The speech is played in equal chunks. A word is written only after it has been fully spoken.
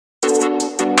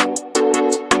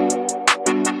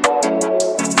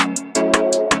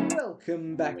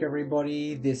back,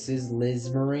 everybody. This is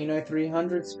Liz Marino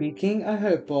 300 speaking. I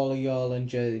hope all of y'all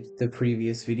enjoyed the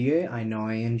previous video. I know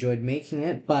I enjoyed making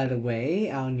it. By the way,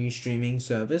 our new streaming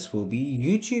service will be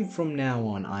YouTube from now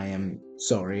on. I am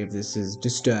sorry if this is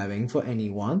disturbing for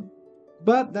anyone,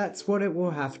 but that's what it will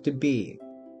have to be.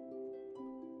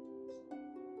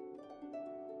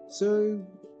 So,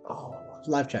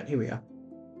 live chat, here we are.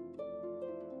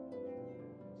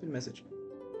 Good message.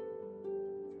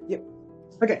 Yep.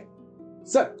 Okay.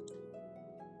 So,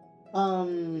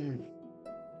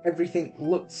 everything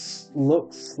looks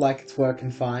like it's working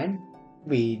fine.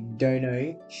 We don't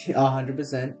know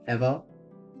 100% ever.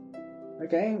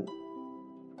 Okay.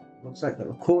 Looks like the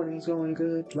recording's going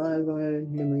good. Live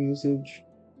on memory usage.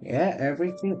 Yeah,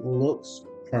 everything looks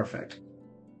perfect.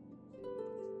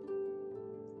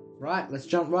 Right, let's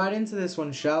jump right into this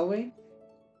one, shall we?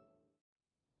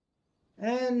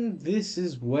 And this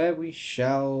is where we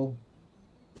shall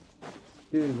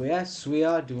do. Yes, we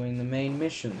are doing the main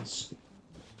missions.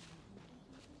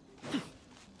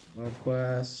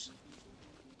 Request.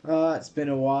 It's been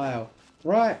a while.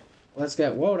 Right, let's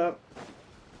get woke up.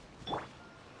 I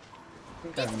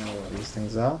think I know what these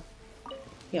things are.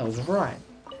 Yeah, I was right.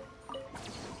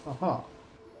 Aha.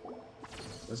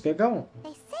 Let's get going.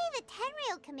 They say the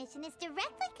Tenryou Commission is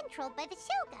directly controlled by the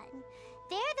Shogun.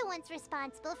 They're the ones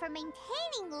responsible for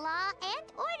maintaining law and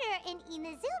order in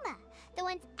Inazuma. The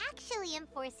ones actually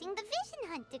enforcing the Vision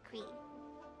Hunt Decree.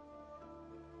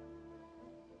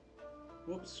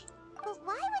 Whoops. But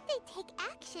why would they take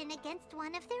action against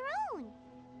one of their own?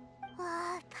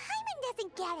 Paimon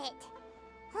doesn't get it.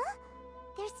 Huh?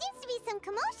 There seems to be some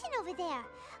commotion over there.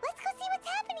 Let's go see what's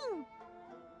happening.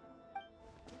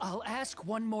 I'll ask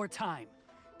one more time.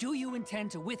 Do you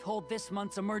intend to withhold this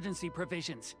month's emergency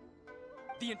provisions?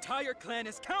 The entire clan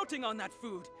is counting on that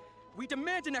food. We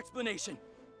demand an explanation.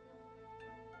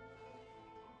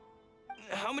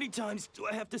 How many times do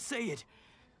I have to say it?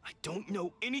 I don't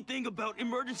know anything about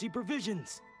emergency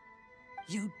provisions.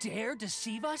 You dare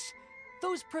deceive us?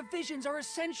 Those provisions are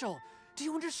essential. Do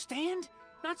you understand?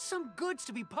 Not some goods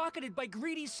to be pocketed by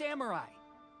greedy samurai.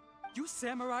 You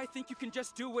samurai think you can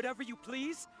just do whatever you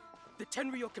please? The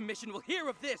Tenryou Commission will hear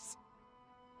of this.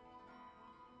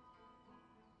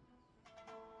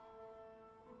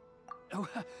 Oh,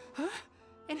 huh?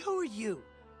 And who are you?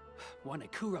 One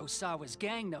of Kurosawa's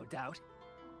gang, no doubt.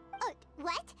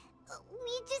 What?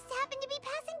 We just happened to be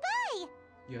passing by.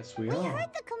 Yes, we We are.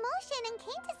 heard the commotion and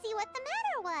came to see what the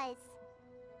matter was.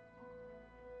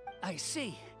 I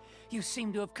see. You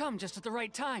seem to have come just at the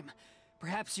right time.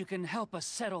 Perhaps you can help us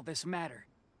settle this matter.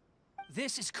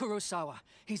 This is Kurosawa.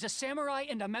 He's a samurai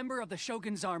and a member of the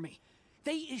Shogun's army.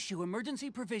 They issue emergency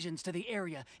provisions to the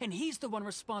area, and he's the one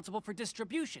responsible for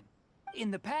distribution.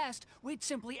 In the past, we'd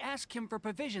simply ask him for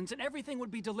provisions and everything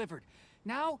would be delivered.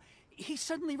 Now, he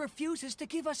suddenly refuses to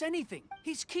give us anything.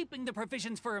 He's keeping the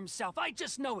provisions for himself. I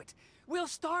just know it. We'll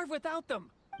starve without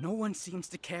them. No one seems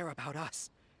to care about us.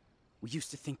 We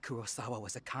used to think Kurosawa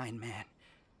was a kind man,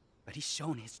 but he's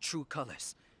shown his true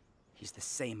colors. He's the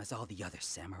same as all the other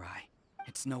samurai.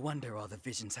 It's no wonder all the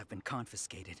visions have been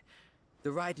confiscated.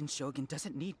 The Raiden Shogun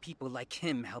doesn't need people like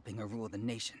him helping her rule the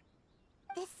nation.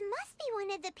 This must be one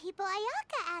of the people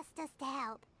Ayaka asked us to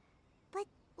help. But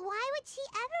why would she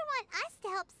ever want us to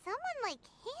help someone like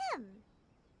him?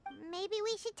 Maybe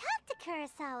we should talk to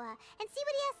Kurosawa and see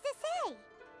what he has to say.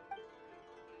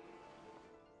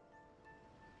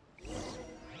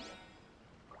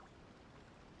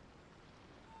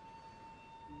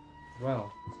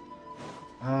 Well,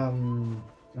 I'm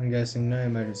guessing no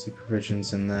emergency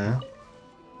provisions in there.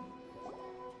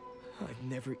 I've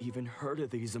never even heard of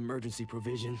these emergency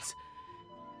provisions.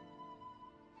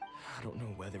 I don't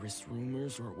know whether it's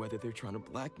rumors or whether they're trying to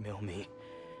blackmail me.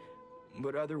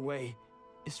 But either way,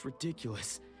 it's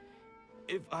ridiculous.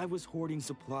 If I was hoarding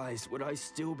supplies, would I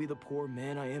still be the poor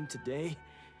man I am today?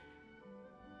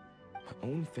 My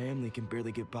own family can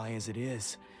barely get by as it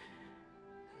is.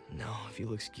 Now, if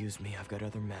you'll excuse me, I've got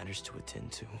other matters to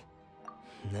attend to.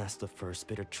 And that's the first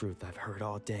bit of truth I've heard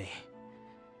all day.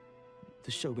 The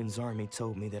Shogun's army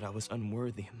told me that I was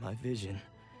unworthy of my vision.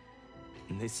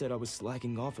 And they said I was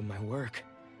slacking off in my work.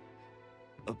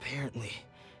 Apparently,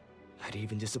 I'd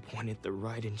even disappointed the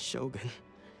Raiden Shogun.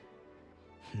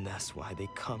 And that's why they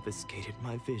confiscated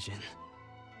my vision.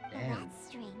 That's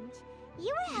strange.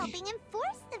 You were helping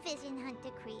enforce the Vision Hunt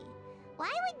Decree.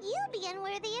 Why would you be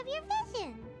unworthy of your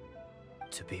vision?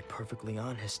 To be perfectly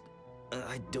honest,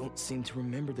 I don't seem to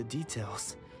remember the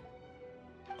details.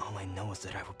 All I know is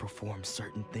that I would perform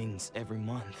certain things every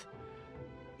month.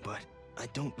 But I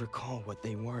don't recall what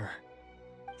they were.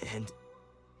 And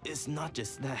it's not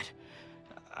just that.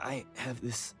 I have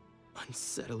this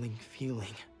unsettling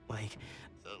feeling,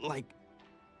 like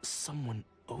someone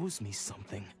owes me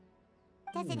something.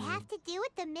 Does it have to do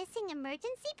with the missing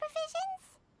emergency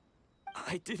provisions?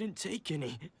 I didn't take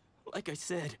any. Like I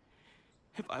said,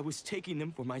 if I was taking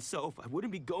them for myself, I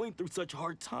wouldn't be going through such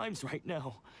hard times right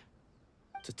now.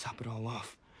 To top it all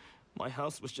off, my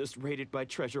house was just raided by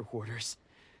treasure hoarders,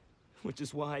 which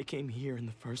is why I came here in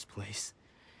the first place.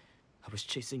 I was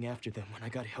chasing after them when I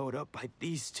got held up by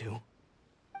these two.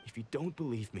 If you don't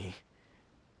believe me,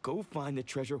 go find the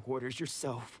treasure hoarders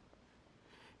yourself.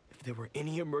 If there were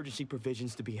any emergency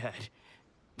provisions to be had,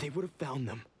 they would have found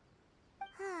them.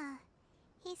 Huh.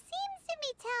 He seems to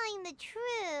be telling the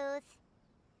truth.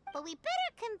 But we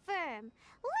better confirm.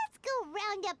 Let's go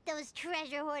round up those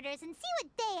treasure hoarders and see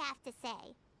what they have to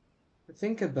say.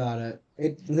 Think about it.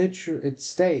 It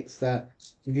states that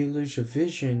if you lose your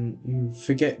vision, you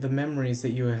forget the memories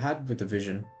that you had with the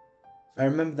vision. I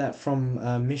remember that from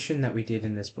a mission that we did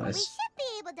in this We place. should be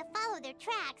able to follow their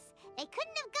tracks. They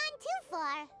couldn't have gone too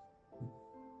far.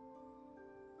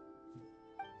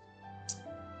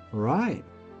 Right.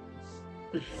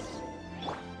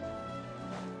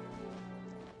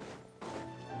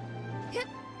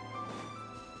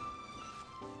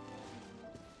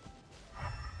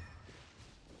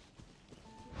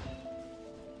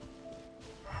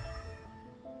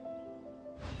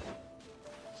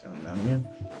 Down here.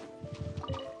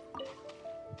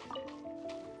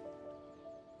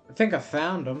 I think I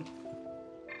found him.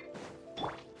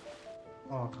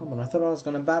 Oh, come on. I thought I was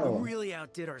going to battle him. We really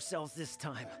outdid ourselves this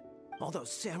time. All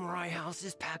those samurai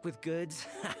houses packed with goods.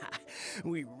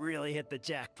 We really hit the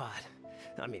jackpot.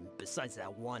 I mean, besides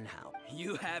that one house.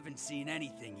 You haven't seen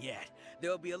anything yet.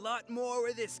 There'll be a lot more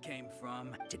where this came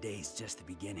from. Today's just the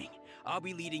beginning. I'll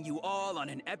be leading you all on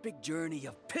an epic journey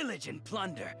of pillage and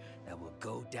plunder that will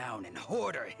go down in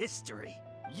hoarder history.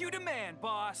 You demand,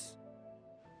 boss!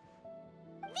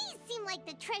 These seem like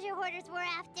the treasure hoarders we're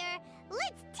after.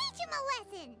 Let's teach them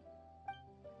a lesson.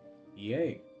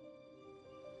 Yay.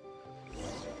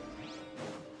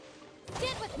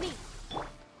 Stand with me.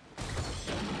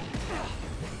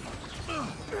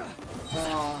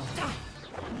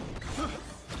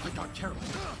 I got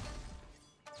careless.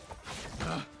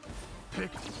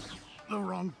 Pick the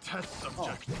wrong test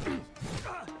subject.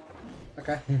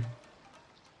 Okay. Didn't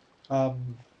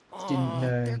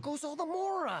know. There goes all the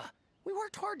Mora. We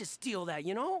worked hard to steal that,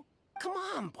 you know? Come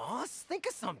on, boss. Think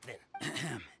of something.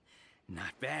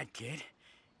 Not bad, kid.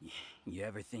 You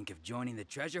ever think of joining the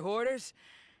treasure hoarders?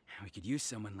 We could use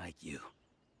someone like you.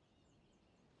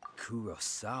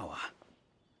 Kurosawa.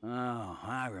 Oh,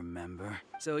 I remember.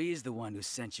 So he's the one who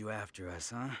sent you after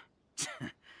us, huh?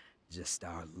 Just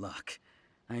our luck.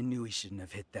 I knew he shouldn't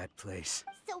have hit that place.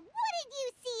 So what did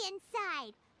you see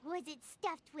inside? Was it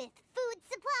stuffed with food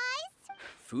supplies?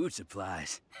 Food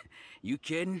supplies? You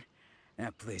kidding?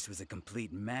 That place was a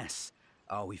complete mess.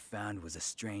 All we found was a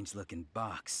strange-looking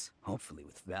box, hopefully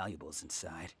with valuables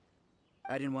inside.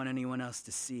 I didn't want anyone else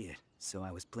to see it, so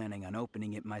I was planning on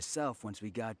opening it myself once we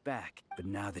got back. But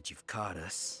now that you've caught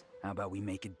us, how about we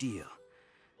make a deal?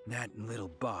 That little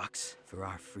box for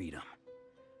our freedom.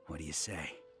 What do you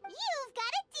say? You've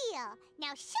got a deal.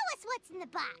 Now show us what's in the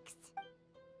box.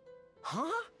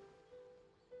 Huh?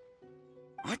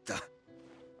 What the?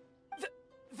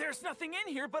 There's nothing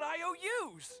in here but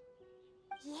IOUs!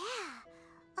 Yeah,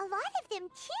 a lot of them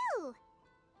too.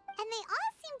 And they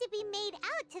all seem to be made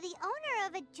out to the owner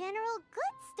of a general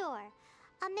goods store,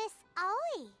 a Miss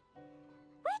Aoi.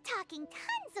 We're talking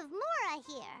tons of Mora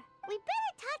here. We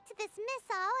better talk to this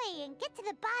Miss Aoi and get to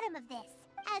the bottom of this.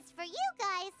 As for you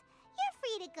guys, you're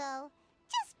free to go.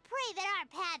 Just pray that our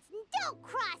paths don't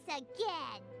cross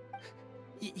again.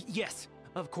 Yes,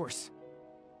 of course.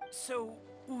 So,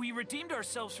 we redeemed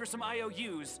ourselves for some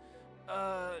IOUs.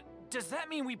 Does that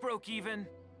mean we broke even?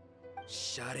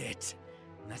 Shut it.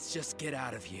 Let's just get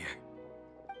out of here.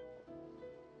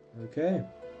 Okay.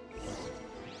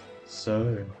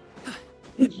 So.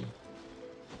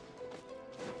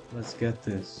 Let's get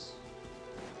this.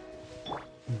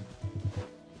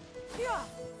 Yeah,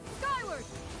 skyward,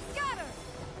 scatter.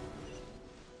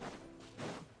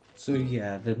 So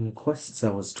yeah, the quests I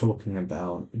was talking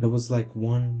about, there was like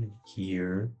one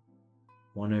here,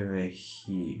 one over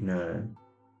here, no,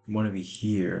 one over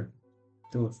here.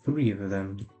 There were 3 of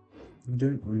them. I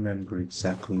don't remember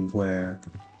exactly where.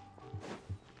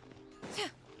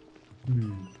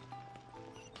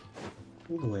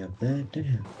 All the way up there,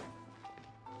 damn.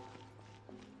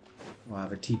 Oh, I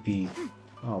have a TP.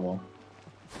 Oh well.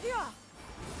 Yeah,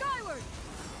 skyward.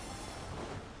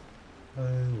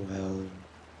 Oh well.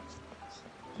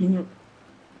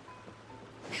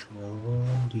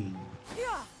 Well,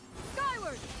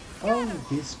 Oh,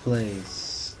 this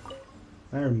place.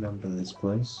 I remember this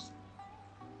place.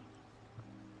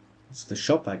 It's the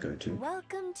shop I go to.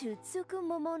 Welcome to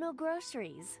Tsukumomono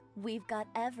Groceries. We've got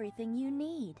everything you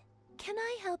need. Can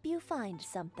I help you find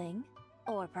something?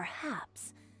 Or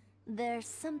perhaps there's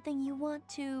something you want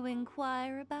to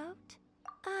inquire about?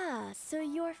 Ah, so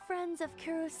you're friends of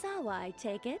Kurosawa, I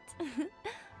take it?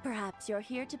 Perhaps you're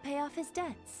here to pay off his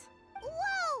debts.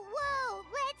 Whoa, whoa!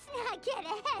 Let's not get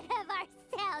ahead of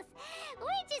ourselves.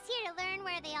 We're just here to learn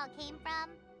where they all came from.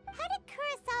 How did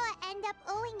Kurosawa end up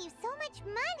owing you so much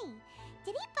money?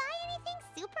 Did he buy anything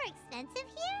super expensive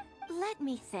here? Let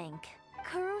me think.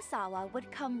 Kurosawa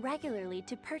would come regularly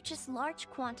to purchase large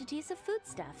quantities of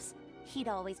foodstuffs. He'd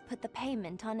always put the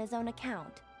payment on his own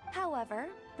account. However,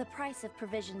 the price of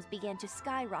provisions began to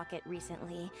skyrocket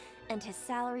recently, and his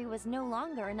salary was no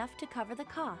longer enough to cover the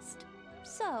cost.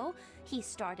 So, he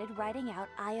started writing out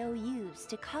IOUs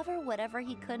to cover whatever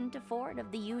he couldn't afford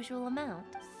of the usual amount.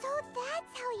 So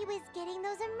that's how he was getting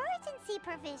those emergency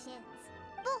provisions.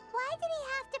 But why did he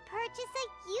have to purchase a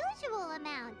usual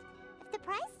amount? If the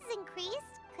prices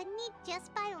increased, couldn't he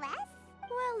just buy less?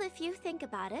 Well, if you think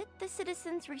about it, the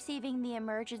citizens receiving the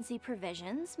emergency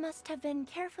provisions must have been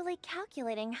carefully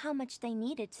calculating how much they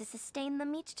needed to sustain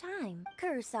them each time.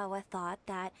 Kurosawa thought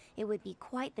that it would be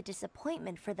quite the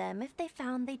disappointment for them if they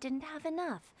found they didn't have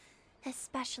enough,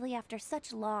 especially after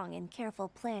such long and careful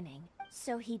planning.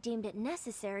 So he deemed it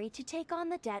necessary to take on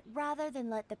the debt rather than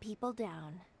let the people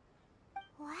down.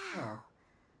 Wow.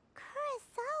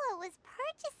 Kurosawa was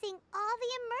purchasing all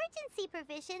the emergency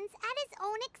provisions at his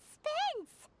own expense.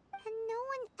 And no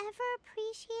one ever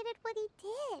appreciated what he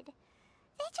did.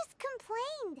 They just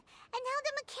complained and held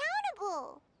him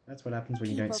accountable. That's what happens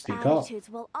when you don't People's speak up. attitudes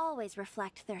will always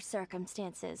reflect their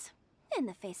circumstances. In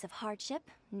the face of hardship,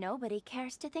 nobody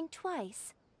cares to think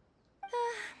twice.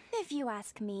 If you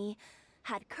ask me,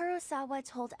 had Kurosawa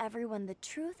told everyone the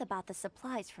truth about the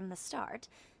supplies from the start,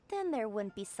 then there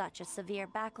wouldn't be such a severe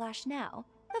backlash now.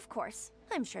 Of course,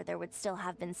 I'm sure there would still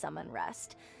have been some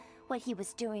unrest. What he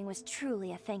was doing was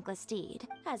truly a thankless deed.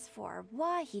 As for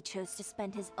why he chose to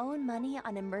spend his own money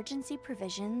on emergency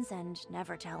provisions and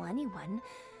never tell anyone,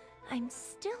 I'm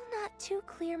still not too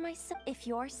clear myself. If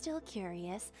you're still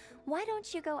curious, why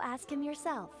don't you go ask him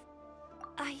yourself?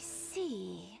 I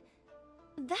see.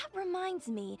 That reminds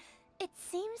me, it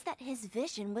seems that his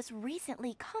vision was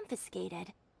recently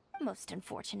confiscated. Most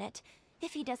unfortunate.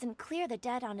 If he doesn't clear the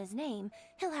debt on his name,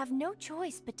 he'll have no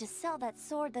choice but to sell that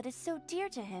sword that is so dear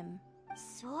to him.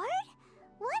 Sword?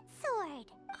 What sword?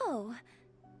 Oh,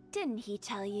 didn't he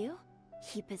tell you?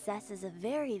 He possesses a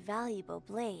very valuable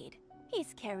blade.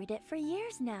 He's carried it for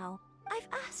years now. I've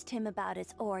asked him about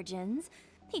its origins.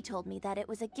 He told me that it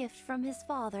was a gift from his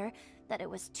father, that it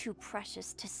was too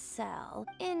precious to sell.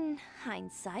 In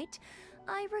hindsight,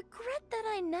 I regret that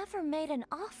I never made an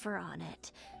offer on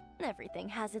it. Everything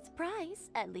has its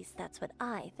price, at least that's what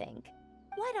I think.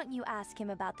 Why don't you ask him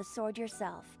about the sword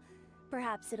yourself?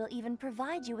 Perhaps it'll even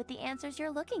provide you with the answers you're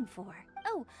looking for.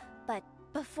 Oh, but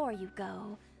before you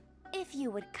go, if you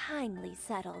would kindly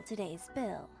settle today's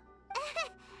bill.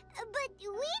 But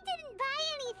we didn't buy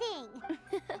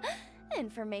anything!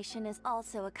 Information is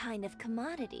also a kind of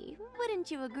commodity, wouldn't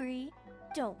you agree?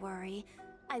 Don't worry,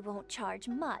 I won't charge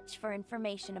much for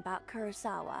information about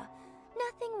Kurosawa.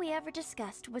 Nothing we ever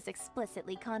discussed was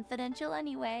explicitly confidential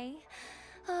anyway.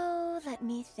 Oh, let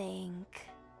me think.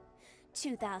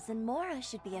 2,000 mora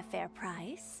should be a fair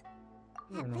price.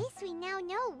 At least we now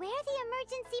know where the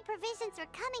emergency provisions are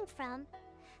coming from.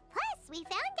 Plus, we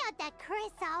found out that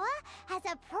Kurosawa has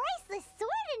a priceless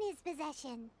sword in his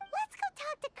possession. Let's go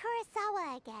talk to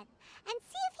Kurosawa again and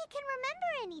see if he can remember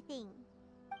anything.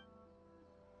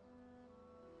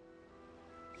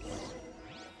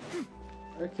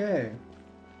 Okay.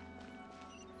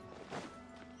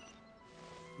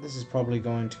 This is probably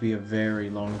going to be a very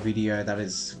long video that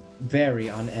is very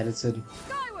unedited.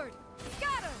 Skyward!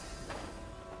 Scatter!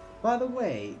 By the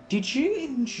way, did you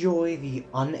enjoy the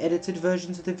unedited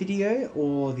versions of the video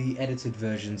or the edited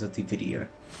versions of the video?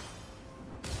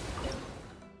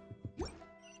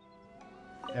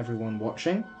 Everyone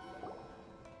watching?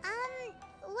 What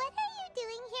are you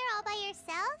doing here all by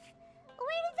yourself?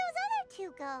 Where did those other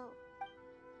two go?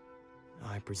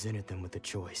 I presented them with a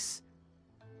choice.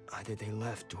 Either they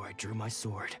left or I drew my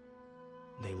sword.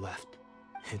 They left.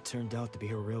 It turned out to be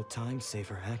a real time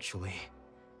saver, actually.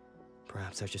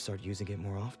 Perhaps I should start using it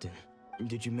more often.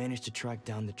 Did you manage to track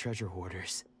down the treasure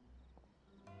hoarders?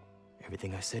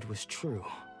 Everything I said was true,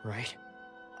 right?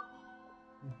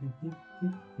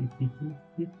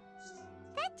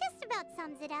 That just about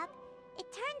sums it up.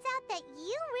 It turns out that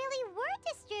you really were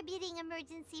distributing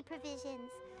emergency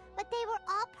provisions, but they were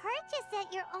all purchased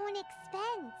at your own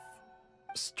expense.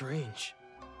 Strange.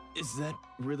 Is that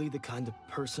really the kind of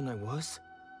person I was?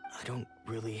 I don't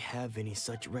really have any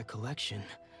such recollection.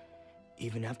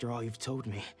 Even after all you've told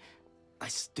me, I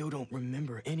still don't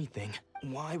remember anything.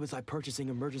 Why was I purchasing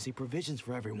emergency provisions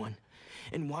for everyone?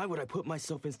 And why would I put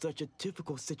myself in such a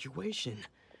difficult situation?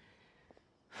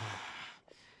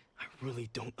 I really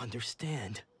don't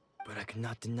understand. But I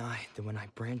cannot deny that when I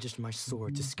brandished my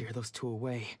sword to scare those two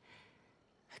away,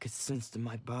 I could sense that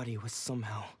my body was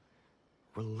somehow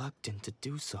reluctant to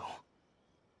do so.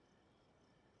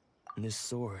 This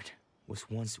sword was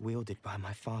once wielded by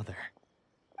my father.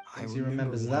 I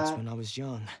remember once when I was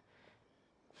young,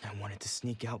 I wanted to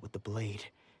sneak out with the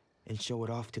blade and show it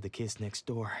off to the kids next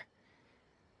door.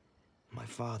 My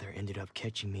father ended up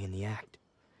catching me in the act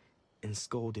and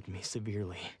scolded me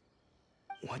severely.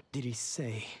 What did he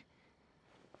say?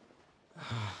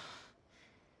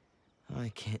 I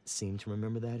can't seem to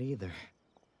remember that either.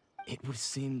 It would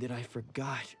seem that I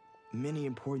forgot many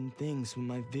important things when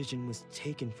my vision was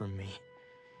taken from me.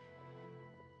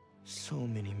 So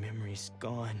many memories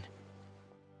gone.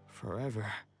 Forever.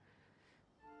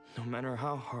 No matter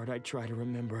how hard I try to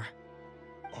remember,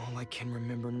 all I can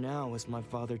remember now is my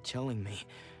father telling me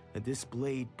that this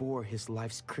blade bore his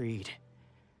life's creed.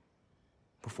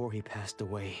 Before he passed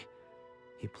away,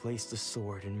 he placed the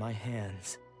sword in my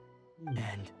hands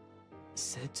and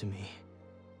said to me,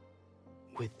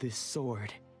 "With this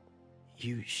sword,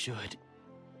 you should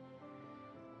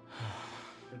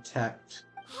protect."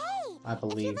 Hey! I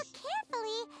believe. If you look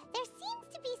carefully, there seems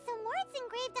to be some words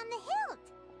engraved on the hilt.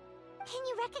 Can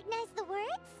you recognize the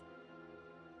words?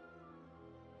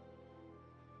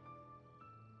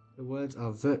 The words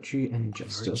are virtue and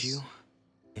justice. Virtue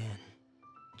and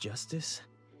justice?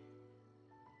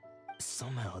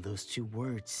 Somehow those two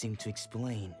words seem to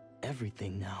explain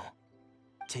everything now.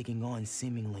 Taking on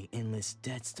seemingly endless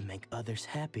debts to make others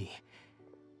happy.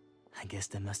 I guess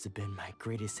that must have been my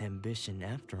greatest ambition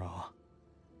after all.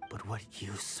 But what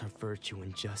use are virtue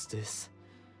and justice?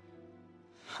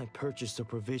 I purchased the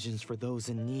provisions for those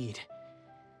in need.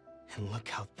 And look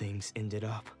how things ended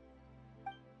up.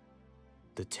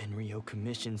 The Tenryo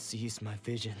Commission seized my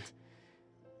vision.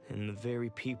 And the very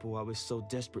people I was so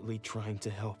desperately trying to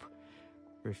help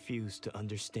refused to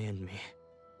understand me.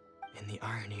 And the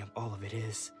irony of all of it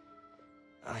is,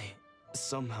 I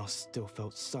somehow still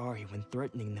felt sorry when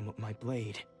threatening them with my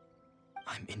blade.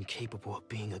 I'm incapable of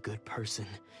being a good person,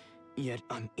 yet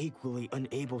I'm equally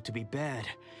unable to be bad.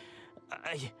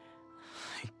 I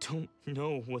don't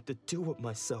know what to do with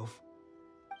myself.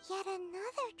 Yet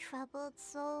another troubled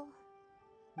soul.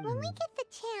 When we get the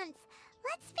chance,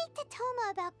 let's speak to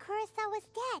Toma about Kurosawa's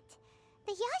debt.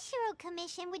 The Yashiro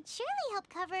Commission would surely help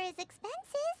cover his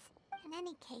expenses. In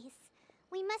any case,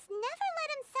 we must never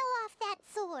let him sell off that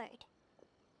sword.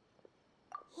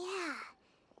 Yeah,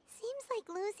 seems like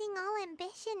losing all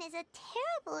ambition is a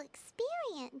terrible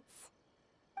experience.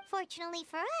 Fortunately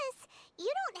for us,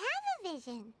 you don't have a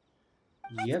vision.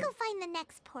 Let's go find the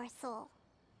next poor soul.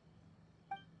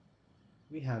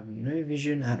 We have no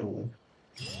vision at all.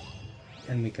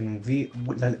 And we can wield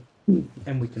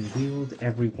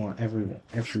every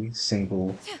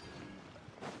single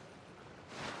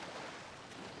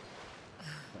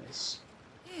place.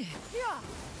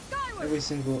 Every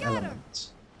single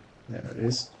element. There it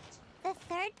is. The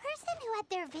third person who had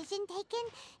their vision taken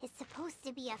is supposed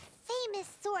to be a famous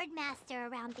sword master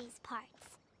around these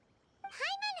parts.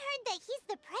 Paimon heard that he's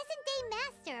the present-day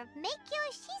master of Meikyo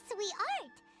Shisui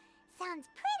art. Sounds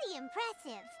pretty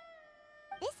impressive.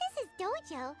 This is his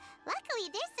dojo. Luckily,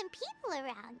 there's some people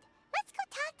around. Let's go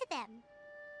talk to them.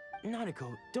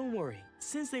 Nanako, don't worry.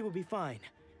 Sensei will be fine.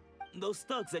 Those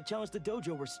thugs that challenged the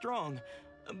dojo were strong,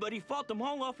 but he fought them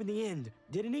all off in the end,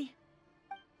 didn't he?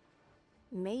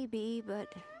 Maybe,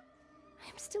 but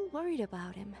I'm still worried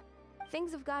about him.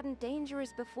 Things have gotten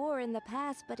dangerous before in the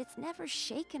past, but it's never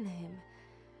shaken him.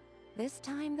 This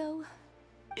time, though?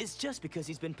 It's just because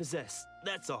he's been possessed,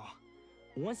 that's all.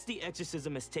 Once the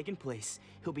exorcism has taken place,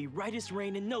 he'll be right as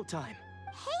rain in no time.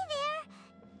 Hey there!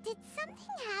 Did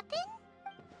something happen?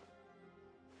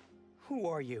 Who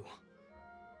are you?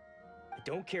 I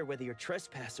don't care whether you're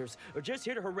trespassers or just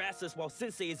here to harass us while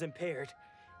Sensei is impaired.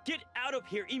 Get out of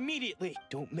here immediately!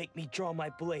 Don't make me draw my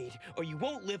blade, or you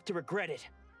won't live to regret it.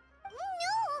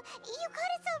 No! You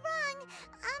got it so wrong!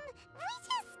 We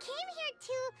just came here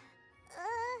to...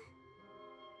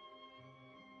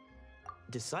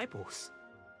 Disciples?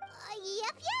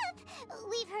 Yep.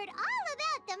 We've heard all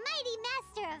about the mighty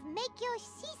master of Meikyo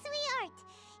Shisui art.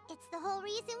 It's the whole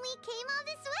reason we came all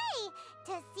this way,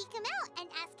 to seek him out and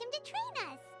ask him to train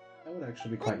us. That would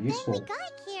actually be But quite then useful. we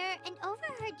got here and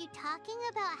overheard you talking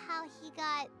about how he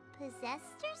got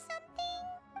possessed or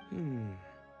something?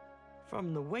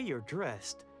 From the way you're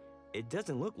dressed, it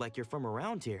doesn't look like you're from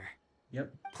around here.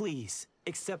 Yep. Please,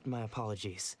 accept my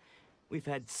apologies. We've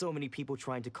had so many people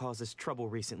trying to cause us trouble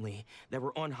recently that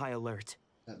we're on high alert.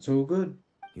 That's all good.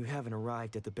 You haven't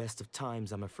arrived at the best of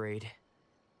times, I'm afraid.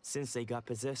 Sensei got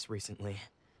possessed recently,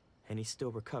 and he's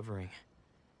still recovering.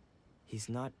 He's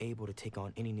not able to take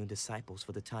on any new disciples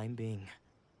for the time being.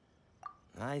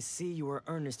 I see you are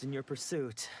earnest in your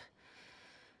pursuit.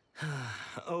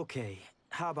 Okay,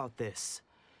 how about this?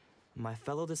 My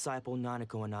fellow disciple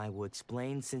Nanako and I will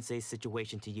explain Sensei's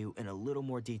situation to you in a little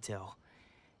more detail.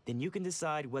 Then you can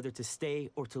decide whether to stay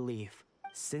or to leave.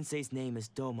 Sensei's name is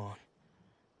Domon,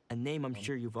 a name I'm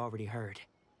sure you've already heard.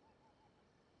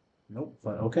 Nope,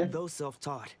 but okay. Though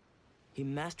self-taught, he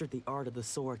mastered the art of the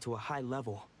sword to a high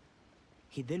level.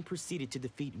 He then proceeded to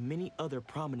defeat many other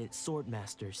prominent sword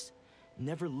masters,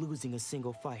 never losing a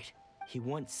single fight. He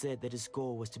once said that his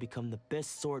goal was to become the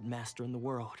best sword master in the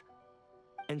world.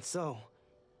 And so,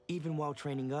 even while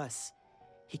training us,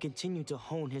 he continued to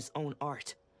hone his own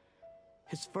art.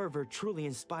 His fervor truly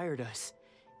inspired us,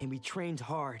 and we trained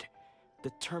hard,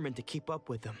 determined to keep up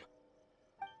with him.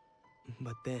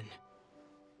 But then...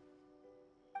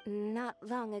 Not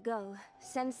long ago,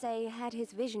 Sensei had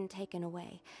his vision taken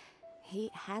away.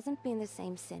 He hasn't been the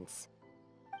same since.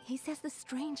 He says the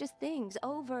strangest things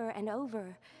over and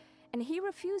over, and he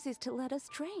refuses to let us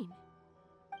train.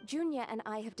 Junya and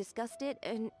I have discussed it,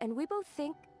 and we both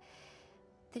think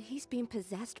that he's been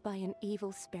possessed by an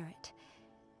evil spirit.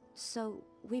 So,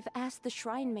 we've asked the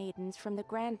Shrine Maidens from the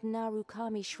Grand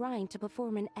Narukami Shrine to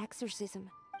perform an exorcism.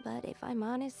 But if I'm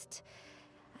honest,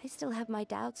 I still have my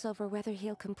doubts over whether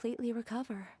he'll completely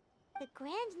recover. The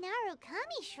Grand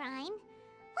Narukami Shrine?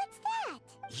 What's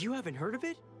that? You haven't heard of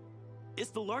it?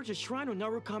 It's the largest shrine on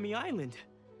Narukami Island.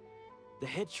 The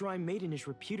head shrine maiden is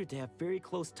reputed to have very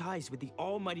close ties with the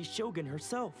almighty Shogun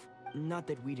herself. Not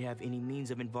that we'd have any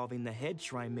means of involving the head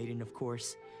shrine maiden, of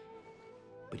course.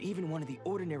 But even one of the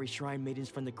ordinary shrine maidens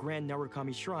from the Grand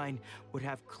Narukami Shrine would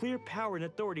have clear power and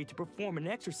authority to perform an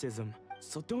exorcism.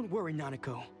 So don't worry,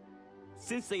 Nanako.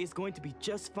 Sensei is going to be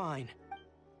just fine.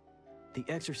 The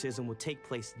exorcism will take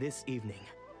place this evening.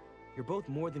 You're both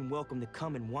more than welcome to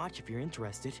come and watch if you're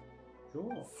interested.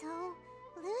 Sure. So,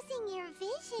 losing your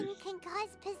vision can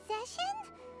cause possession?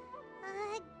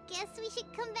 Guess we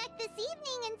should come back this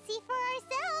evening and see for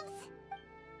ourselves.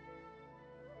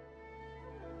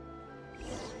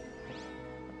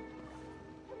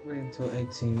 Wait until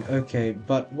 18. Okay,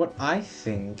 but what I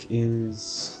think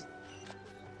is...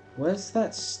 Where's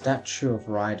that statue of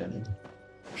Raiden?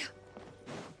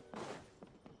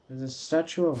 There's a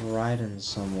statue of Raiden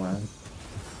somewhere.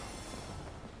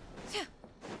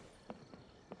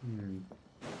 I'm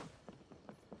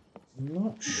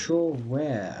not sure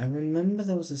where. I remember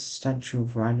there was a statue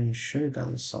of Raiden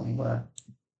Shogun somewhere.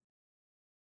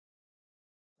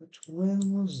 But where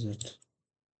was it?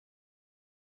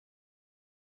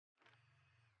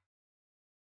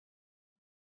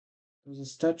 There was a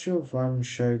statue of Raiden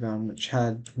Shogun which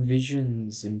had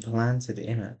visions implanted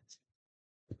in it.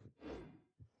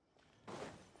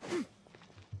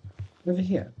 Over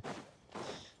here.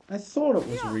 I thought it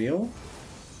was real.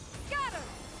 Scatter!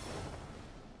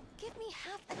 Give me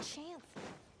half a chance,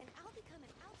 and I'll become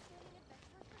an outstanding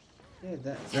adventurer for sure.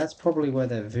 Yeah, that's probably where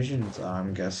their visions are,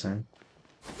 I'm guessing.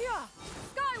 Yeah!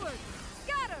 Skyward!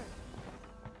 Scatter!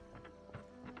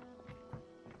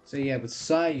 So yeah, with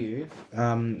Sayu,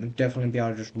 I'd definitely be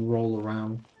able to just roll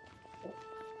around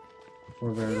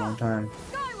for a very long time.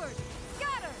 Skyward!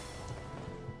 Scatter!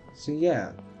 So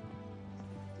yeah,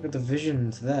 look at the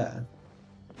visions there.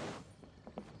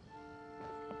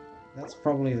 That's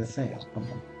probably the thing. Come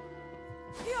on.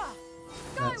 Yeah!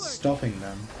 That's stopping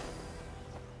them.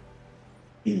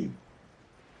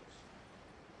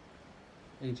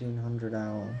 1800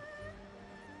 hour.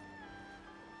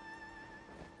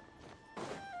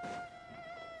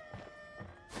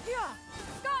 Yeah!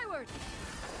 Skyward!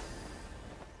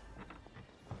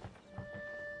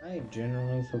 I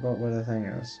generally forgot where the thing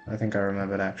is. I think I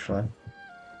remembered actually.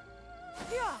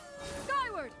 Yeah!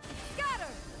 Skyward!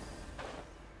 Scatter!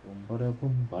 Boom bada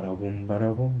boom bada boom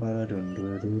bada boom bada dun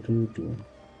dun dun dun dun.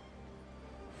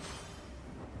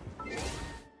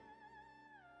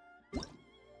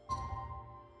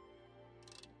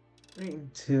 Wait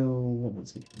until what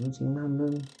was it?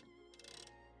 1800?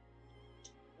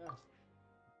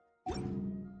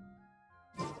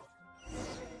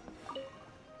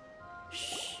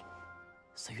 Shh.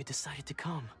 So you decided to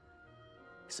come.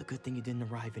 It's a good thing you didn't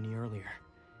arrive any earlier.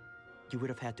 You would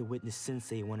have had to witness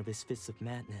Sensei in one of his fits of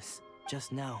madness.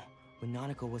 Just now, when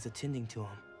Nanako was attending to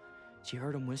him, she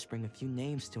heard him whispering a few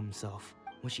names to himself.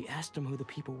 When she asked him who the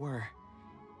people were,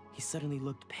 he suddenly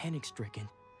looked panic-stricken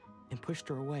and pushed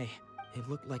her away. It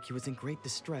looked like he was in great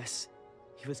distress.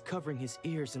 He was covering his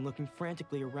ears and looking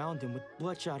frantically around him with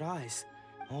bloodshot eyes.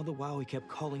 All the while he kept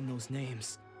calling those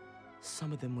names.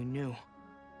 Some of them we knew,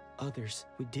 others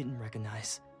we didn't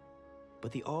recognize.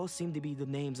 But they all seemed to be the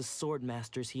names of sword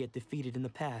masters he had defeated in the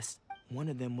past. One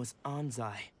of them was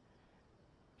Anzai.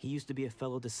 He used to be a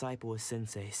fellow disciple of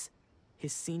Sensei's.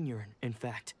 His senior, in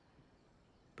fact.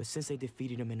 But Sensei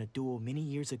defeated him in a duel many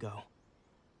years ago.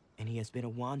 And he has been a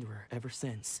wanderer ever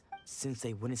since.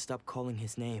 Sensei wouldn't stop calling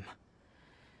his name.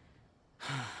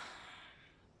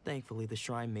 Thankfully, the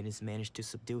Shrine Maidens managed to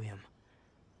subdue him,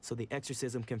 so the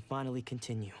exorcism can finally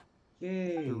continue.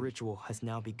 Yay. The ritual has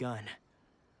now begun.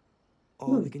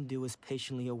 All we can do is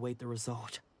patiently await the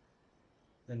result.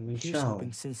 Then we Here's shall.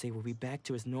 hoping Sensei will be back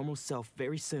to his normal self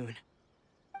very soon.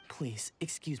 Please,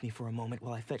 excuse me for a moment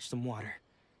while I fetch some water.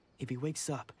 If he wakes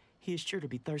up, he is sure to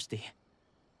be thirsty.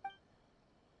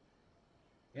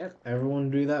 Yep, everyone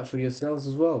do that for yourselves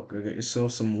as well. Go get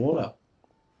yourself some water.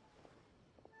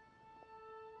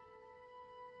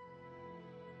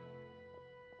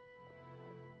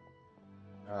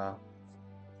 Huh?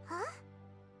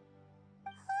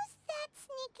 Who's that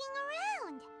sneaking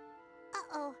around?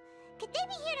 Uh-oh. Could they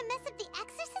be here to mess up the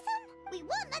exorcism? We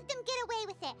won't let them get away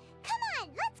with it. Come on,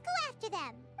 let's go after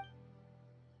them.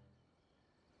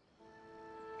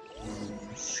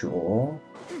 Sure.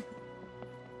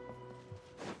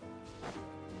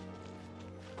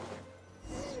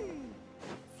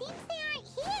 Seems they aren't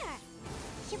here.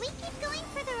 Should we keep going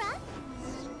further up?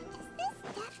 Is this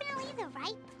definitely the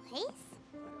right place?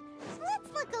 Let's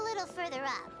look a little further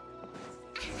up.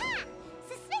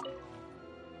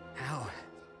 Aha!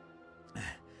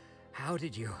 How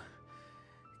did you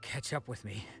catch up with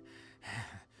me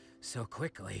so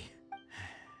quickly?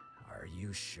 Are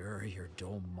you sure you're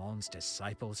Domon's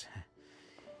disciples?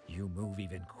 You move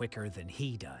even quicker than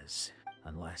he does.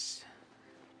 Unless...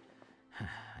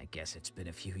 I guess it's been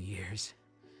a few years.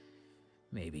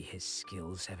 Maybe his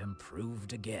skills have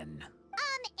improved again.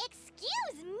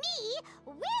 Excuse me?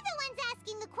 We're the ones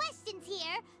asking the questions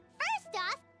here. First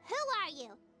off, who are you?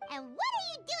 And what are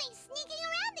you doing sneaking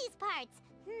around these parts?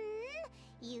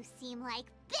 You seem like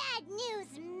bad news,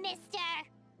 mister.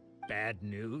 Bad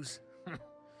news?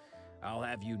 I'll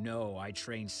have you know I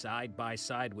trained side by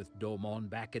side with Domon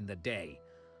back in the day.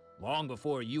 Long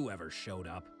before you ever showed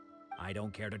up. I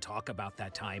don't care to talk about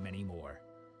that time anymore.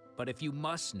 But if you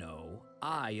must know,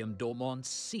 I am Domon's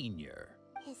senior.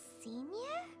 His senior?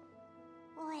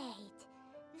 Wait,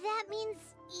 that means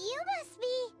you must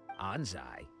be...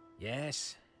 Anzai?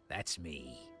 Yes, that's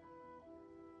me.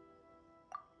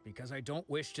 Because I don't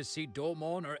wish to see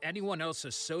Domon or anyone else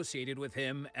associated with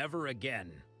him ever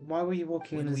again. Why were you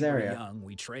walking in When this we were area? young,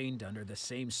 we trained under the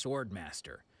same sword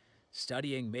master,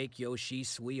 studying Make-Yoshi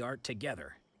Sui art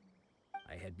together.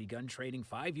 I had begun training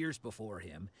 5 years before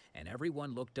him, and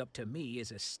everyone looked up to me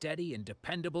as a steady and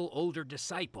dependable older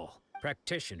disciple.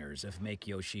 Practitioners of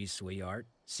Make-Yoshi Sui art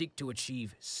seek to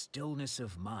achieve stillness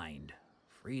of mind,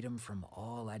 freedom from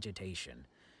all agitation.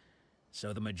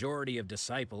 So the majority of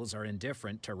disciples are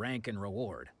indifferent to rank and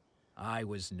reward. I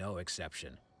was no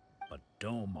exception, but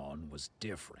Domon was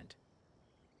different.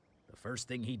 The first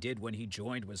thing he did when he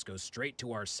joined was go straight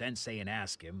to our sensei and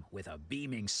ask him, with a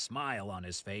beaming smile on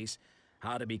his face,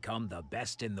 how to become the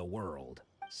best in the world.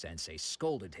 Sensei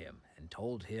scolded him and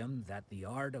told him that the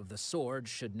art of the sword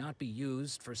should not be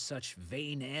used for such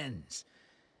vain ends.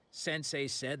 Sensei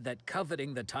said that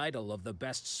coveting the title of the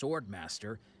best sword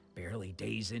master, barely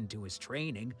days into his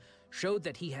training, showed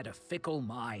that he had a fickle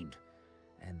mind,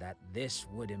 and that this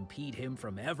would impede him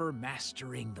from ever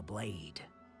mastering the blade.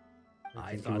 I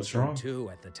think he thought was so wrong. too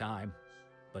at the time,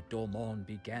 but Domon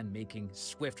began making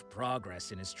swift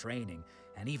progress in his training,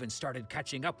 and even started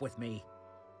catching up with me.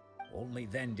 Only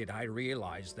then did I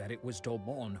realize that it was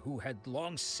Domon who had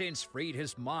long since freed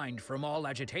his mind from all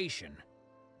agitation.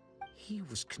 He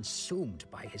was consumed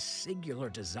by his singular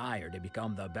desire to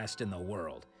become the best in the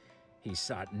world. He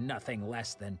sought nothing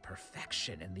less than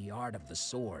perfection in the art of the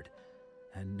sword,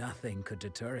 and nothing could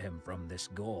deter him from this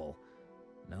goal,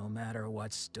 no matter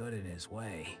what stood in his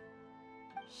way.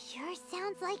 Sure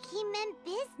sounds like he meant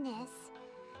business.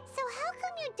 So how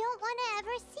come you don't want to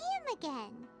ever see him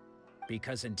again?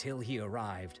 Because until he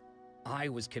arrived, I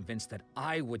was convinced that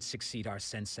I would succeed our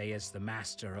sensei as the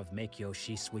master of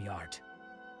Make-Yoshi Sui art.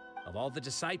 Of all the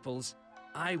disciples,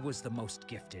 I was the most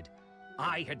gifted.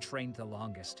 I had trained the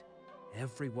longest.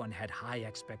 Everyone had high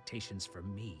expectations for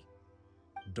me.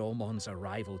 Domon's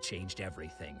arrival changed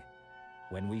everything.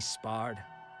 When we sparred,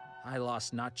 I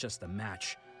lost not just the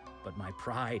match, but my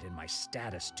pride and my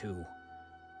status too.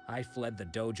 I fled the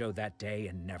dojo that day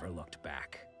and never looked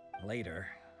back. Later,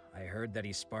 I heard that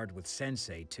he sparred with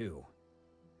Sensei too.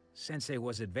 Sensei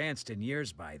was advanced in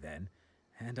years by then,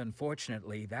 and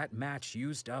unfortunately that match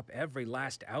used up every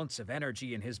last ounce of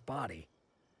energy in his body.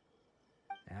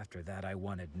 After that, I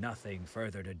wanted nothing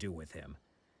further to do with him.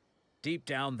 Deep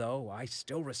down, though, I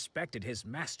still respected his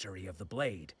mastery of the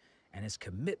blade and his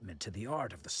commitment to the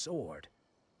art of the sword.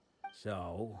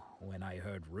 So, when I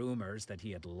heard rumors that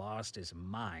he had lost his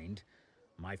mind,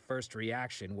 my first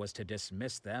reaction was to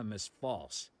dismiss them as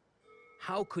false.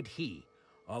 How could he,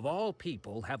 of all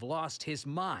people, have lost his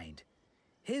mind?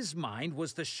 His mind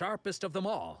was the sharpest of them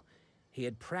all. He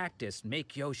had practiced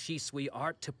Meikyo Shisui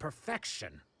art to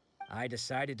perfection. I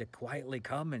decided to quietly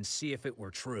come and see if it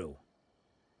were true.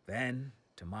 Then,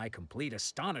 to my complete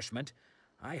astonishment,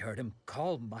 I heard him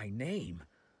call my name.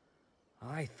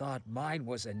 I thought mine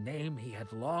was a name he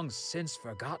had long since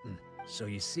forgotten. So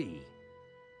you see,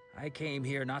 I came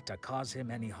here not to cause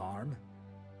him any harm.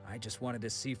 I just wanted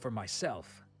to see for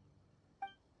myself.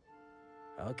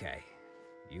 Okay,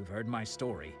 you've heard my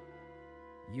story.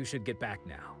 You should get back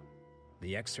now.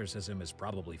 The exorcism is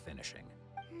probably finishing.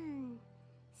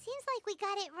 Seems like we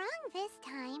got it wrong this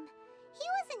time. He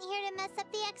wasn't here to mess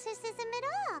up the exorcism at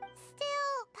all.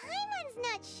 Still, Paimon's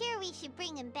not sure we should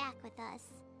bring him back with us.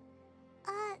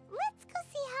 Let's go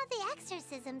see how the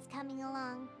exorcism's coming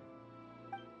along.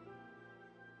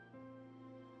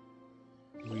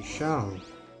 We shall.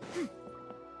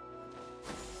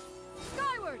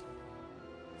 Skyward!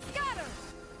 Scatter!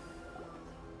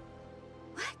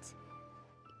 What?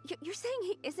 You're saying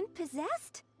he isn't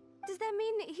possessed? Does that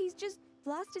mean he's just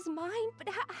lost his mind? But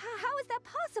how is that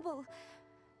possible?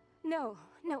 No,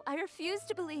 I refuse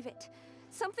to believe it.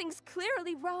 Something's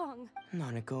clearly wrong.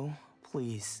 Nanako,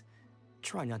 please.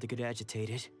 Try not to get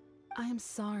agitated. I am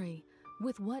sorry.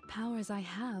 With what powers I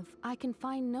have, I can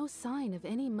find no sign of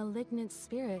any malignant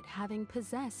spirit having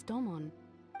possessed Domon.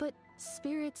 But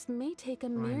spirits may take a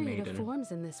myriad of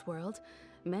forms in this world,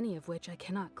 many of which I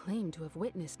cannot claim to have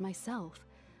witnessed myself.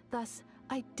 Thus,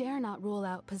 I dare not rule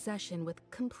out possession with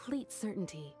complete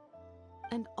certainty.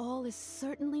 And all is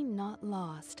certainly not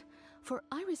lost, for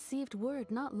I received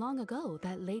word not long ago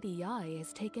that Lady Yae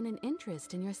has taken an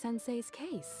interest in your sensei's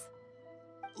case.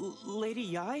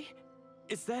 Lady Yae?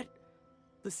 Is that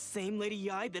the same Lady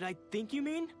Yae that I think you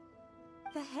mean?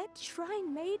 The head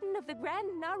shrine maiden of the Grand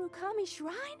Narukami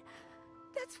Shrine?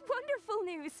 That's wonderful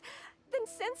news! Then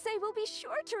Sensei will be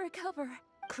sure to recover.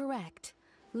 Correct.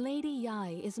 Lady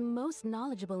Yae is most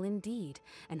knowledgeable indeed,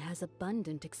 and has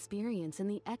abundant experience in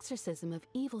the exorcism of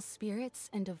evil spirits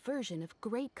and aversion of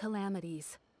great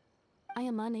calamities. I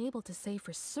am unable to say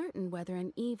for certain whether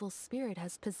an evil spirit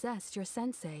has possessed your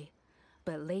sensei,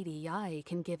 but Lady Yae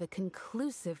can give a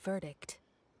conclusive verdict.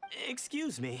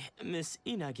 Excuse me, Miss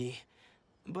Inagi,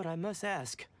 but I must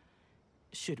ask,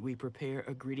 should we prepare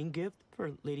a greeting gift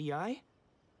for Lady Yae?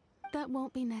 That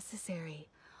won't be necessary.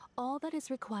 All that is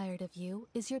required of you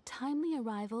is your timely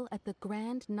arrival at the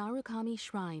Grand Narukami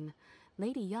Shrine.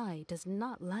 Lady Yae does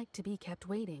not like to be kept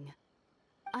waiting.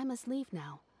 I must leave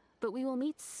now, but we will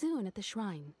meet soon at the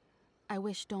shrine. I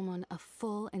wish Domon a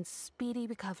full and speedy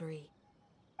recovery.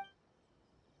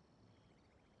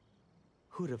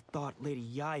 Who'd have thought Lady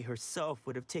Yae herself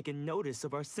would have taken notice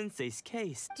of our sensei's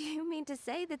case? Do you mean to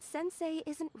say that Sensei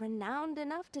isn't renowned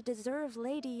enough to deserve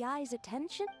Lady Yae's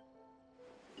attention?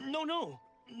 No,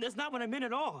 that's not what I meant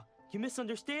at all. You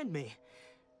misunderstand me.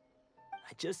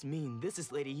 I just mean this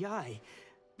is Lady Yae,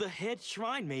 the head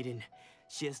shrine maiden.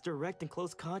 She has direct and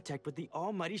close contact with the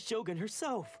almighty Shogun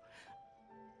herself.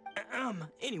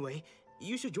 Anyway,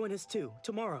 you should join us too,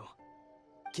 tomorrow.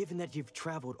 Given that you've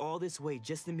traveled all this way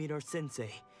just to meet our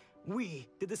sensei, we,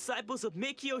 the disciples of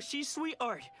Meikyo Shisui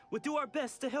art, will do our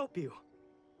best to help you.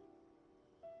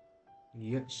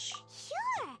 Yes.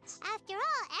 Sure! After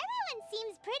all, everyone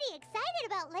seems pretty excited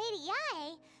about Lady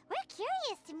Yae. We're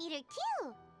curious to meet her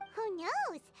too. Who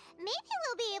knows? Maybe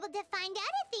we'll be able to find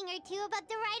out a thing or two about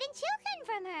the Raiden children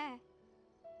from her.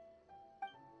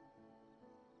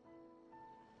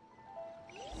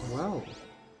 Wow.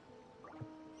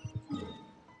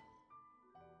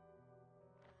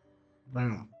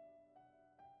 Wow.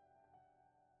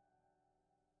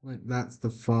 Wait, that's the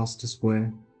fastest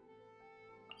way.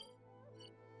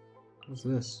 What's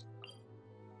this?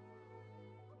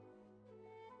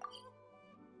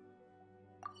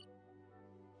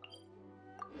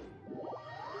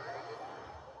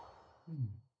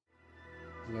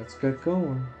 Let's get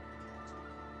going.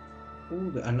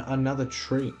 Ooh, another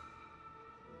tree.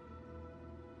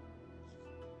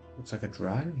 Looks like a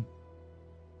dragon.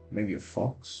 Maybe a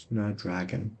fox? No,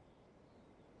 dragon.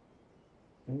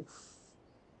 Oof.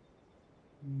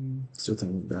 Still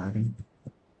thinking dragon.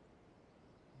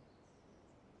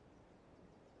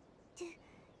 Do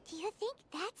you think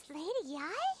that's Lady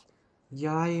Yai?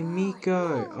 Yai No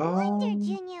Miko. wonder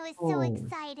Junyo is so Oh.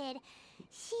 excited.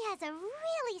 She has a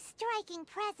really striking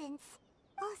presence.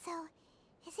 Also,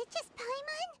 is it just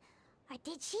Paimon? Or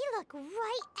did she look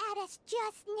right at us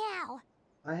just now?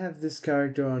 I have this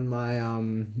character on my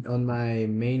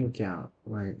main account,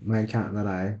 my account that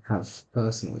I have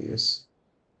personal use.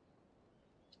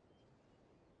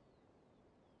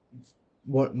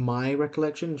 What my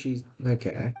recollection? She's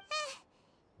okay.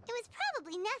 It was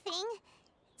probably nothing.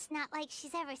 It's not like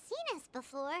she's ever seen us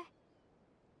before.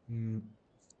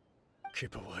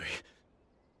 Keep away.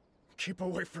 Keep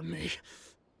away from me.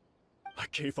 I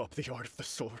gave up the art of the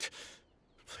sword.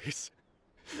 Please,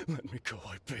 let me go,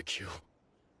 I beg you.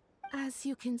 As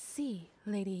you can see,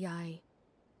 Lady Yai,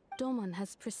 Domon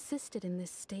has persisted in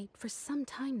this state for some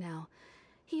time now.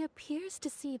 He appears to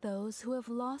see those who have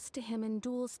lost to him in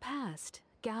duels past,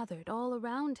 gathered all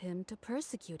around him to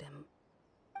persecute him.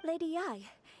 Lady Yai,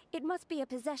 it must be a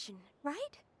possession,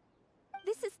 right?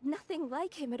 This is nothing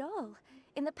like him at all.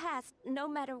 In the past, no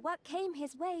matter what came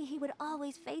his way, he would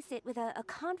always face it with a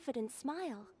confident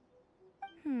smile.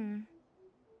 I'm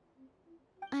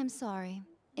sorry.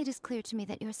 It is clear to me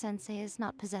that your sensei is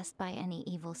not possessed by any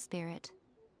evil spirit.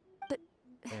 But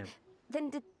then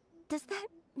does that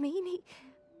mean he...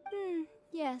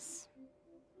 Yes.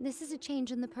 This is a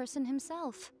change in the person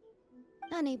himself.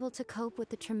 Unable to cope with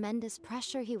the tremendous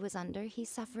pressure he was under, he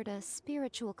suffered a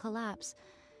spiritual collapse.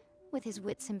 With his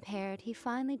wits impaired, he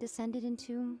finally descended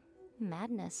into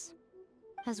madness.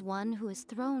 As one who is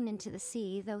thrown into the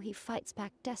sea, though he fights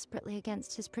back desperately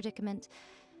against his predicament,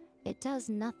 it does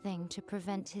nothing to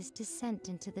prevent his descent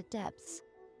into the depths.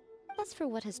 As for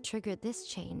what has triggered this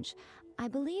change, I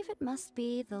believe it must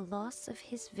be the loss of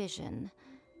his vision.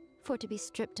 For to be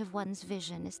stripped of one's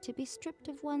vision is to be stripped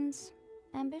of one's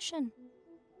ambition.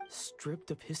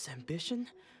 Stripped of his ambition?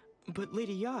 But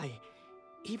Lady Yai,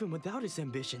 even without his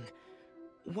ambition,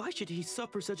 why should he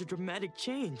suffer such a dramatic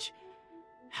change?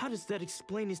 How does that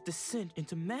explain his descent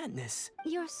into madness?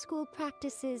 Your school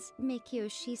practices Meikyo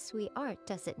Shisui art,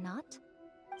 does it not?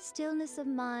 Stillness of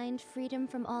mind, freedom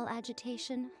from all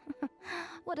agitation.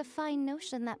 What a fine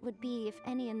notion that would be if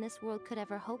any in this world could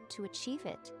ever hope to achieve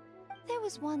it. There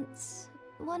was once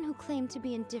one who claimed to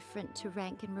be indifferent to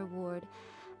rank and reward,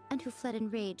 and who fled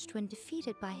enraged when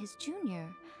defeated by his junior.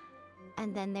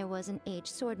 And then there was an aged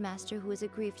swordmaster who was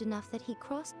aggrieved enough that he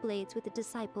crossed blades with a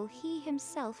disciple he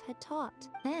himself had taught.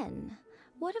 Then,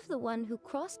 what of the one who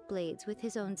crossed blades with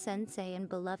his own sensei and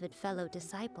beloved fellow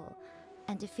disciple,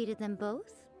 and defeated them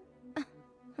both?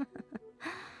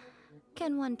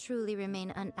 Can one truly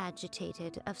remain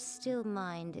unagitated, of still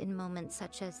mind in moments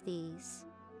such as these?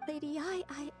 Lady Yai,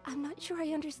 I'm not sure I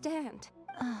understand.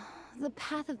 The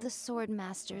path of the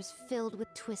swordmaster is filled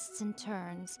with twists and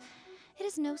turns. It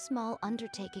is no small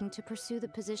undertaking to pursue the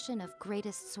position of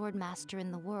greatest swordmaster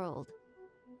in the world.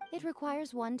 It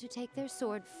requires one to take their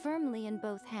sword firmly in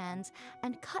both hands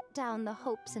and cut down the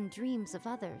hopes and dreams of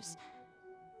others,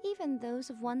 even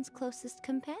those of one's closest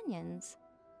companions.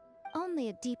 Only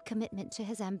a deep commitment to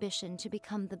his ambition to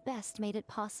become the best made it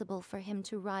possible for him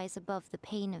to rise above the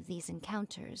pain of these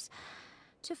encounters,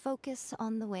 to focus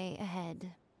on the way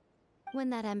ahead. When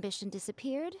that ambition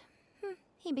disappeared,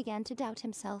 he began to doubt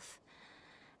himself.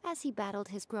 As he battled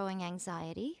his growing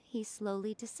anxiety, he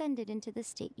slowly descended into the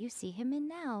state you see him in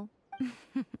now.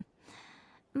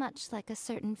 Much like a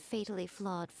certain fatally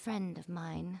flawed friend of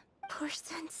mine. Poor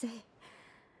sensei.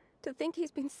 To think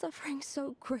he's been suffering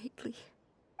so greatly.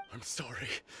 I'm sorry.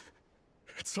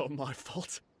 It's all my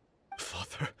fault.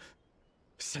 Father,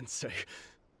 Sensei,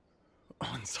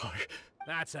 Ansai.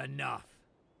 That's enough.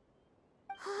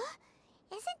 Huh?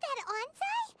 Isn't that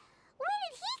Ansai? Where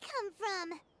did he come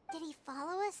from? Did he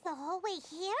follow us the whole way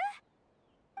here?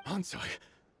 Ansai,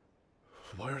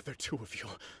 why are there two of you?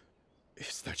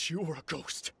 Is that you or a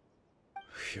ghost?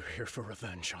 You're here for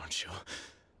revenge, aren't you?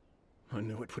 I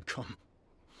knew it would come.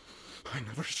 I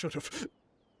never should have.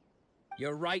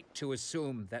 You're right to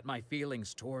assume that my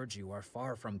feelings towards you are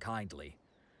far from kindly.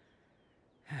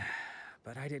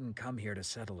 But I didn't come here to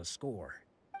settle a score.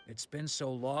 It's been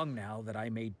so long now that I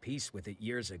made peace with it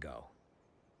years ago.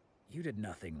 You did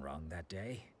nothing wrong that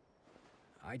day.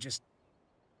 I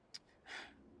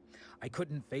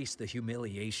couldn't face the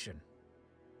humiliation.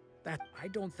 That I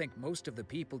don't think most of the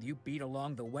people you beat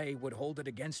along the way would hold it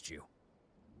against you.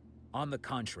 On the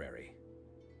contrary,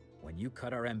 when you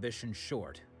cut our ambitions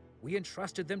short, we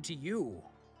entrusted them to you.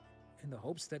 in the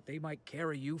hopes that they might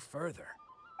carry you further.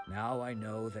 Now I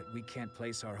know that we can't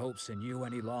place our hopes in you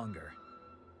any longer,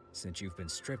 since you've been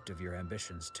stripped of your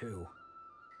ambitions too.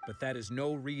 But that is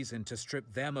no reason to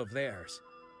strip them of theirs.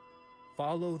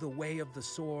 Follow the way of the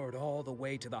sword all the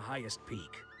way to the highest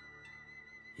peak.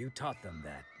 You taught them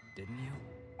that, didn't you?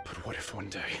 But what if one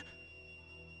day,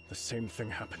 the same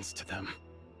thing happens to them?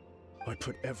 I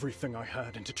put everything I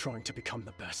had into trying to become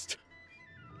the best.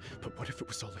 But what if it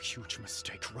was all a huge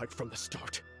mistake right from the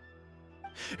start?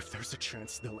 If there's a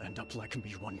chance they'll end up like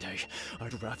me one day,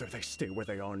 I'd rather they stay where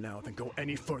they are now than go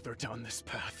any further down this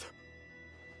path.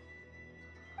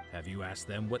 Have you asked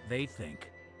them what they think?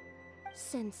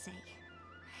 Sensei,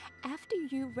 after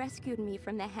you rescued me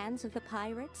from the hands of the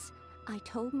pirates, I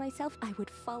told myself I would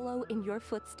follow in your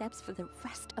footsteps for the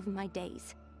rest of my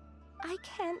days. I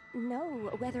can't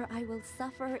know whether I will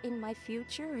suffer in my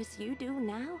future as you do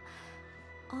now.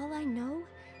 All I know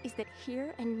is that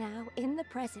here and now, in the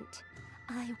present,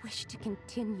 I wish to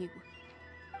continue.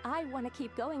 I want to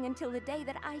keep going until the day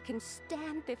that I can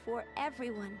stand before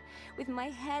everyone with my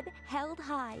head held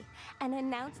high and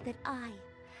announce that I,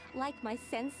 like my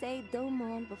sensei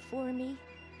Domon before me,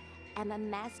 am a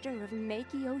master of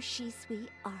Meikyo Shisui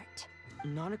art.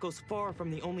 Nanako's far from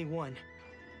the only one.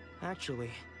 Actually,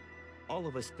 all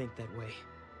of us think that way.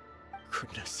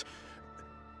 Goodness.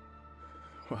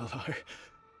 Well,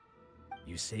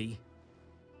 You see?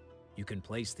 You can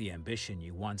place the ambition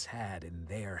you once had in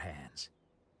their hands.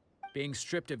 Being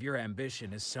stripped of your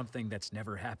ambition is something that's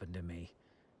never happened to me,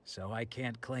 so I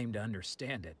can't claim to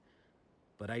understand it.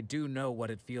 But I do know what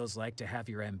it feels like to have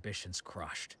your ambitions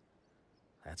crushed.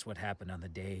 That's what happened on the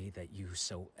day that you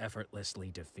so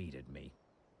effortlessly defeated me.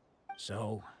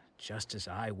 So, just as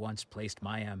I once placed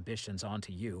my ambitions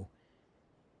onto you,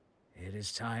 it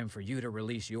is time for you to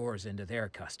release yours into their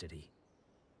custody.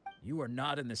 You are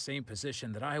not in the same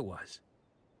position that I was.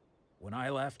 When I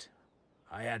left,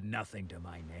 I had nothing to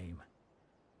my name.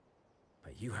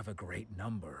 But you have a great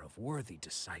number of worthy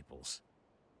disciples.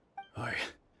 I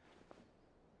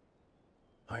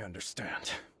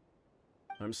understand.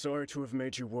 I'm sorry to have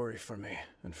made you worry for me,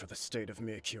 and for the state of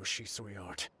Meikyo Shisui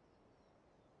art.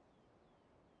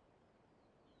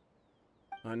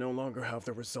 I no longer have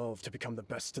the resolve to become the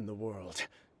best in the world.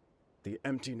 The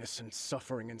emptiness and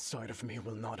suffering inside of me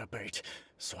will not abate,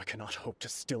 so I cannot hope to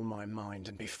still my mind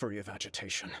and be free of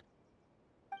agitation.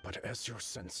 But as your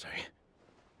sensei,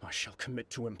 I shall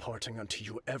commit to imparting unto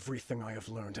you everything I have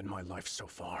learned in my life so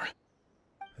far.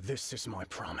 This is my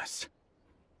promise.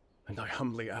 And I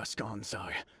humbly ask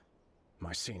Anzai,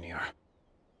 my senior,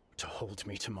 to hold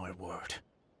me to my word.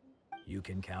 You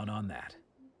can count on that.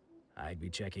 I'd be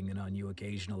checking in on you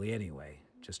occasionally anyway,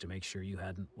 just to make sure you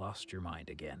hadn't lost your mind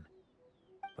again.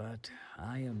 But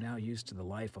I am now used to the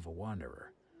life of a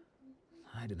wanderer.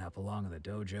 I do not belong in the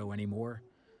dojo anymore,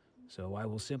 so I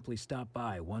will simply stop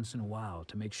by once in a while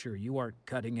to make sure you aren't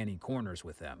cutting any corners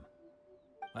with them.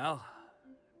 Well,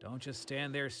 don't just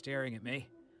stand there staring at me.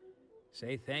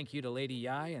 Say thank you to Lady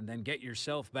Yai and then get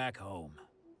yourself back home.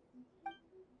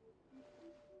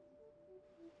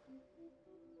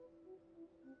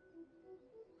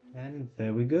 And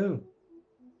there we go.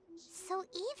 So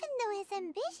even though his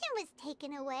ambition was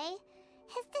taken away,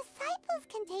 his disciples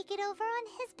can take it over on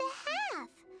his behalf.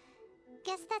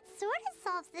 Guess that sort of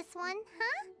solves this one,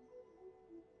 huh?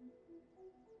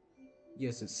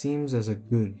 Yes, it seems as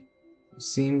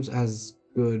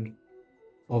good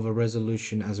of a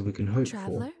resolution as we can hope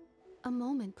Traveler, for. a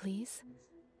moment, please.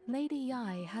 Lady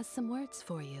Yai has some words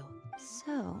for you.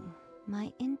 So,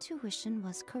 my intuition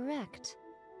was correct.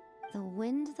 The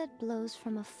wind that blows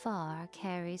from afar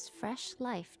carries fresh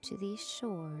life to these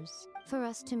shores. For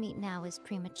us to meet now is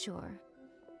premature.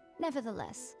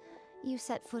 Nevertheless, you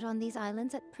set foot on these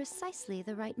islands at precisely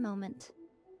the right moment.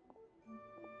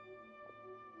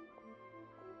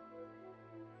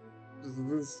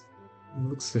 This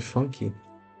looks so funky.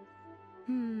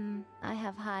 I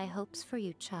have high hopes for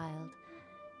you, child.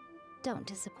 Don't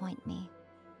disappoint me.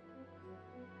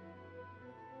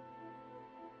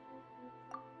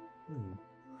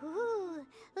 Ooh,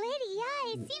 Lady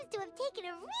Yai seems to have taken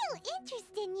a real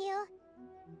interest in you.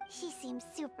 She seems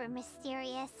super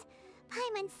mysterious.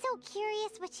 Paimon's so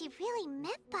curious what she really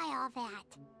meant by all that.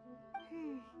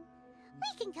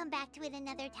 We can come back to it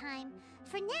another time.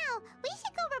 For now, we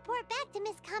should go report back to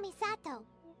Miss Kamisato.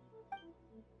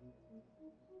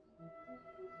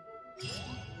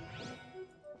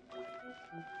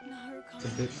 It's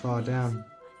a bit far down.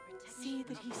 See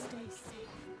that he stays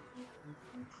safe.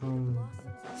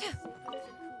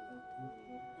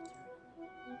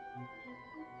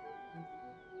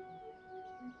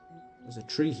 There's a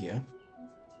tree here.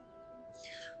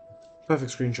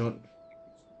 Perfect screenshot.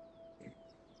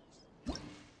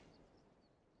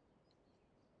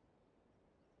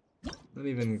 Not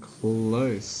even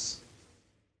close.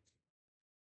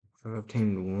 I've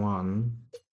obtained one.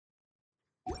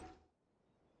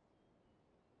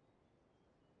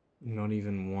 Not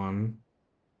even one.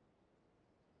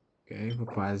 Okay,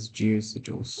 requires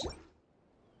geosigils.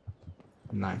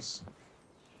 Nice.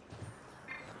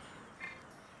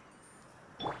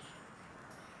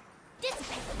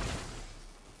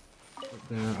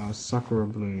 There are sakura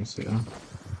blooms here.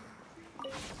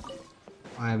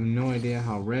 I have no idea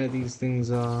how rare these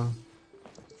things are.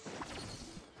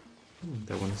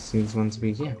 Don't want to see this one to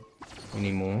be here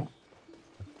anymore.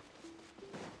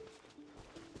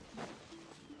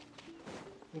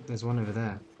 Oh, there's one over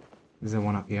there. Is there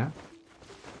one up here?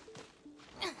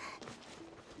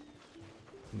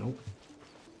 Nope.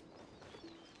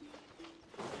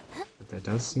 But there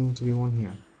does seem to be one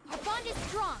here. Our bond is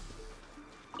strong.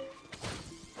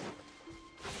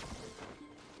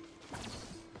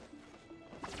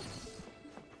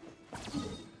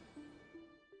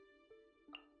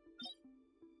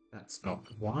 That's not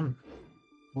one.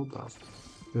 Hold on.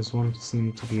 This one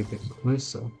seemed to be a bit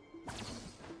closer.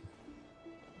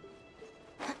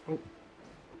 Oh.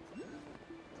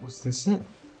 Was this it?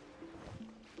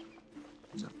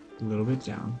 A little bit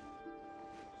down.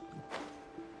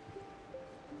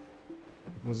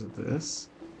 Was it this?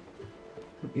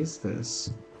 What is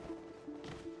this?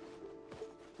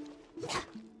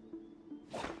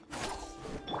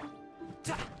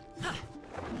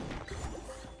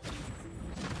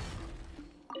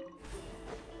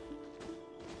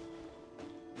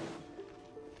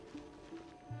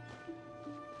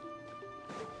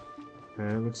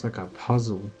 Okay, it looks like a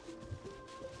puzzle.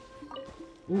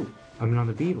 Ooh,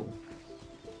 another beetle.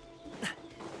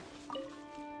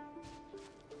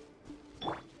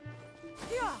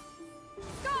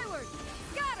 Skyward!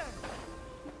 Scatter!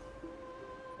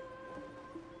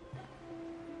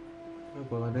 Oh,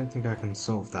 well, I don't think I can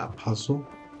solve that puzzle.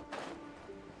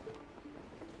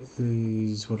 This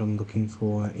is what I'm looking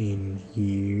for in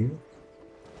here.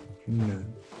 No.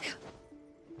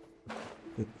 A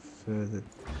bit further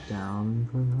down,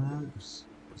 perhaps?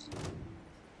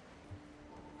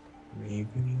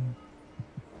 Maybe.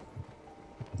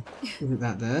 Is it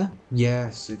that there?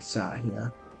 Yes, it's out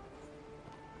here.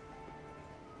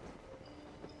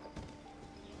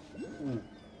 Ooh.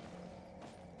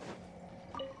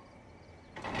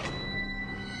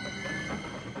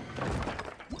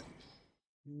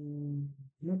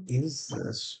 What is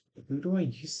this? Who do I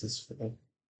use this for?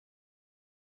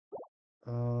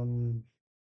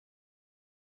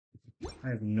 I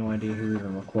have no idea who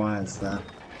even requires that.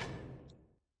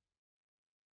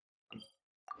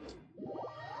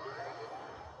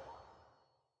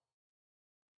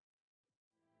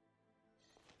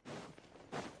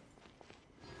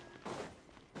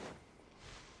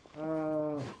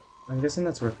 I'm guessing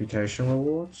that's reputation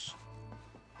rewards.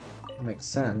 Makes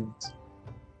sense.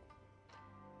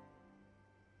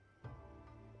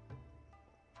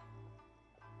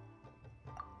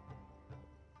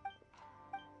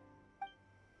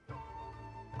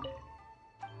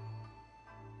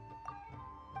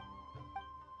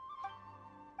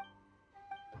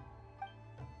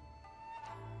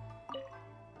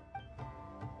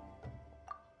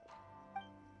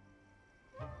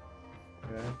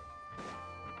 Okay.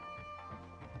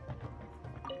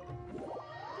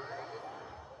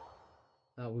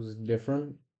 That was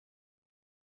different.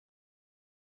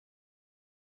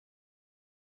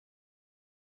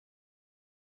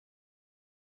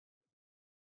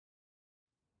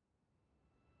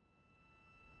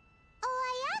 Oh,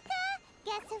 Ayaka!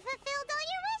 Guess who fulfilled all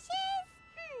your wishes?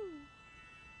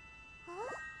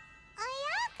 Huh?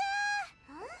 Ayaka!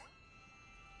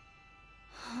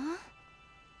 Huh?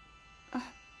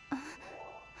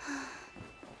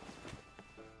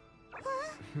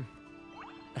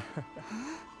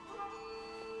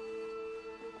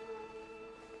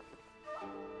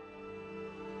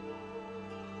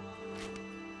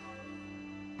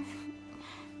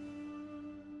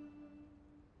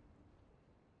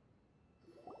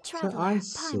 Traveler,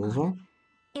 eyes Paimon. silver?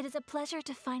 It is a pleasure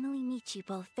to finally meet you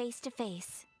both face to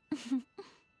face.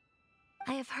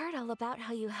 I have heard all about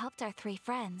how you helped our three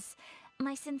friends.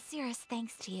 My sincerest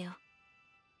thanks to you.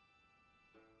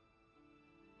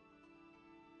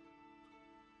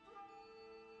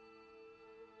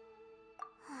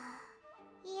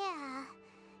 Yeah.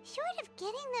 Short of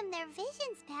getting them their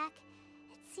visions back,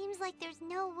 it seems like there's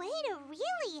no way to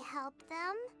really help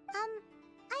them.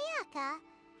 Ayaka,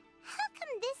 how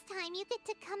come this time you get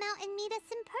to come out and meet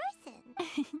us in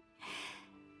person?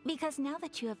 Because now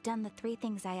that you have done the 3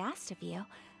 things I asked of you,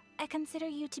 I consider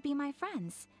you to be my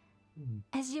friends.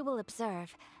 As you will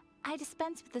observe, I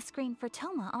dispense with the screen for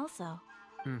Toma also.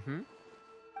 Wait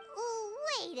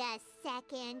a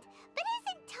second. But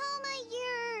isn't Toma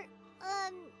your,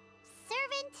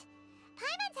 servant?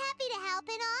 Paimon's happy to help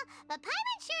and all, but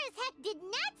Paimon sure as heck did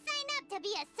not sign up to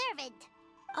be a servant.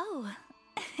 Oh.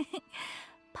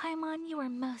 Paimon, you are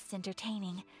most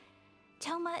entertaining.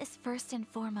 Toma is first and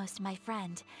foremost my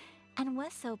friend, and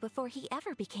was so before he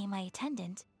ever became my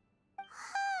attendant.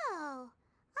 Oh,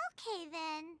 okay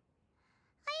then.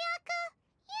 Ayaka,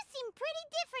 you seem pretty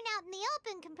different out in the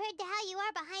open compared to how you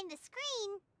are behind the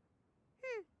screen.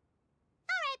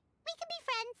 Alright, we can be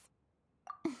friends.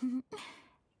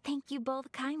 Thank you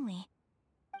both kindly.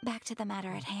 Back to the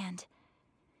matter at hand.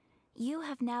 You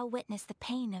have now witnessed the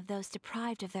pain of those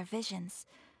deprived of their visions.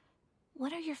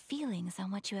 What are your feelings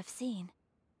on what you have seen?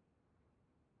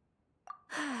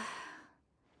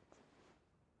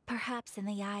 Perhaps in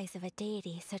the eyes of a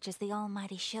deity such as the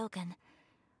almighty Shogun,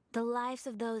 the lives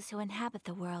of those who inhabit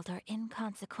the world are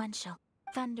inconsequential.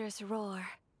 Thunders roar,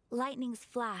 lightnings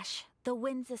flash, the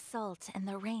winds assault, and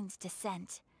the rains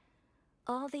descent.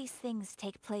 All these things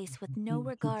take place with no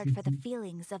regard for the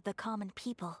feelings of the common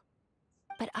people.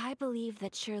 But I believe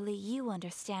that surely you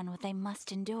understand what they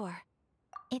must endure.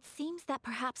 It seems that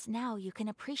perhaps now you can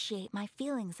appreciate my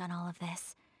feelings on all of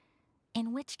this.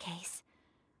 In which case,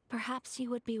 perhaps you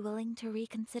would be willing to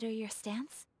reconsider your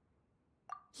stance?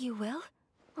 You will?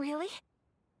 Really?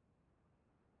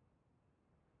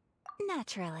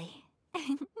 Naturally.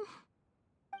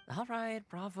 All right,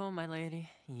 bravo, my lady.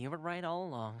 You were right all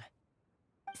along.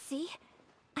 See?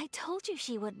 I told you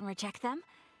she wouldn't reject them.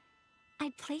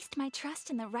 I'd placed my trust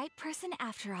in the right person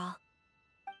after all.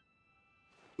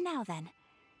 Now then,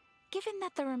 given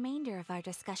that the remainder of our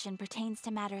discussion pertains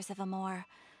to matters of a more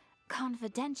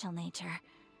confidential nature,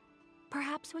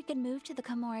 perhaps we could move to the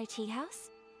Komori Tea House?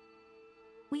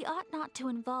 We ought not to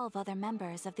involve other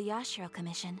members of the Yashiro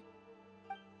Commission.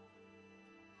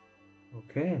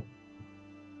 Okay.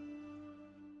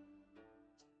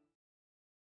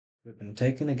 We've been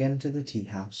taken again to the tea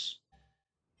house.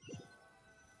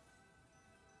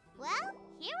 Well,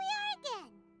 here we are again.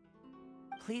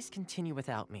 Please continue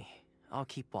without me. I'll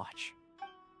keep watch.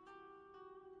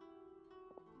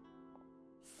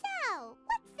 So,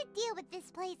 what's the deal with this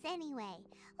place anyway?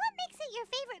 What makes it your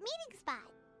favorite meeting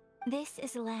spot? This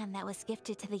is land that was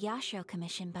gifted to the Yashiro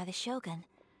Commission by the Shogun.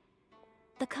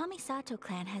 The Kamisato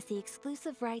clan has the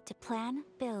exclusive right to plan,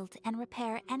 build, and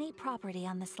repair any property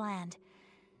on this land,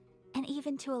 and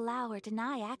even to allow or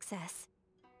deny access.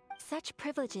 Such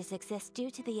privileges exist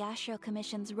due to the Yashiro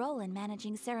Commission's role in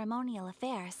managing ceremonial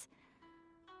affairs.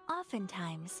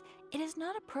 Oftentimes, it is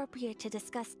not appropriate to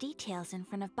discuss details in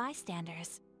front of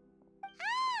bystanders.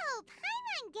 Oh,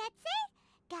 Paimon gets it!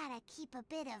 Gotta keep a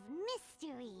bit of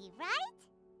mystery, right?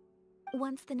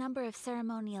 Once the number of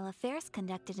ceremonial affairs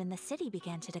conducted in the city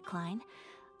began to decline,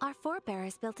 our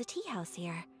forebears built a tea house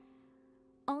here.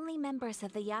 Only members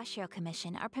of the Yashiro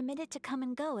Commission are permitted to come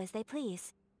and go as they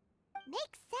please.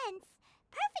 Makes sense.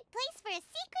 Perfect place for a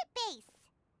secret base.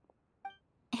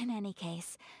 In any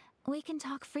case, we can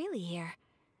talk freely here.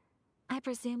 I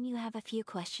presume you have a few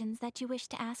questions that you wish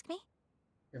to ask me?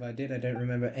 If I did, I don't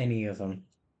remember any of them.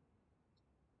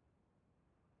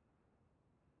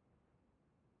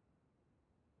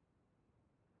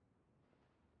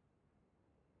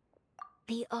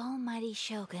 The almighty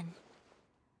Shogun.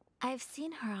 I've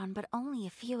seen her on but only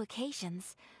a few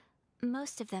occasions,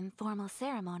 most of them formal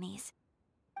ceremonies.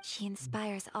 She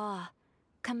inspires awe,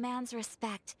 commands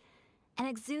respect, and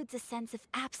exudes a sense of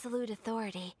absolute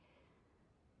authority.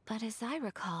 But as I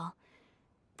recall,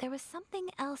 there was something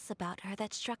else about her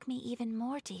that struck me even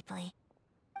more deeply.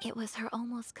 It was her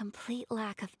almost complete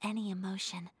lack of any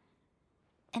emotion.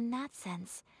 In that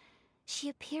sense, she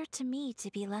appeared to me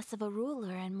to be less of a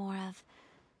ruler and more of,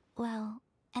 well,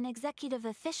 an executive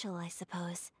official, I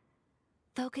suppose.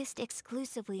 Focused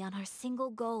exclusively on her single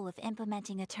goal of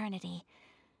implementing eternity,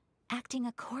 acting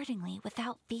accordingly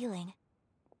without feeling.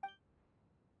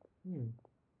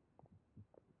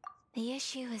 The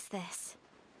issue is this.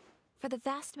 For the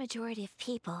vast majority of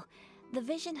people, the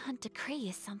Vision Hunt Decree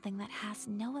is something that has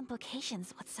no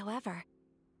implications whatsoever.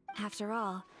 After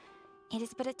all, it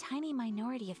is but a tiny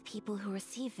minority of people who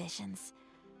receive visions.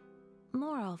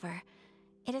 Moreover,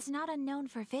 it is not unknown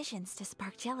for visions to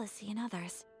spark jealousy in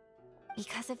others.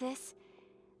 Because of this,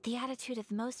 the attitude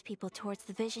of most people towards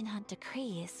the Vision Hunt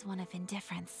Decree is one of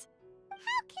indifference.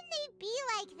 How can they be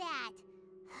like that?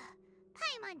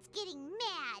 Paimon's getting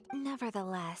mad.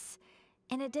 Nevertheless,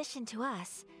 in addition to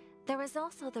us, There was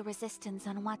also the resistance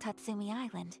on Watatsumi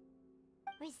Island.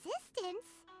 Resistance?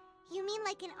 You mean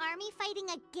like an army fighting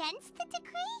against the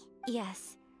decree?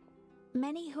 Yes.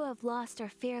 Many who have lost or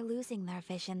fear losing their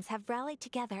visions have rallied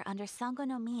together under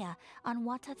Sangonomiya on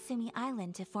Watatsumi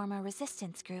Island to form a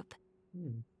resistance group.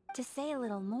 To say a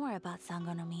little more about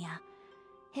Sangonomiya,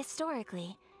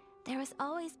 historically, there has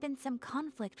always been some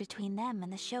conflict between them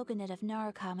and the shogunate of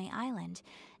Narukami Island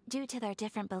due to their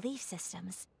different belief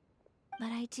systems.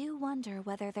 But I do wonder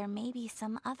whether there may be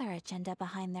some other agenda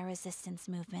behind their resistance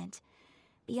movement,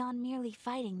 beyond merely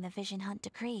fighting the Vision Hunt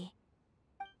decree.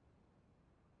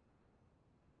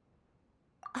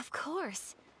 Of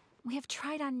course! We have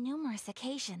tried on numerous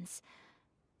occasions.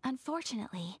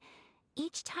 Unfortunately,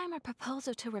 each time a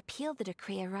proposal to repeal the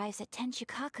decree arrives at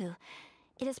Tenshukaku,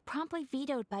 it is promptly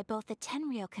vetoed by both the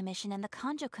Tenryou Commission and the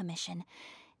Kanjo Commission,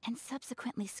 and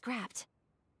subsequently scrapped.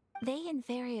 They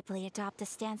invariably adopt a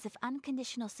stance of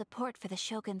unconditional support for the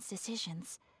Shogun's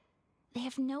decisions. They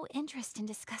have no interest in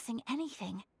discussing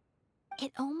anything.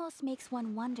 It almost makes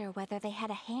one wonder whether they had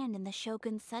a hand in the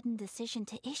Shogun's sudden decision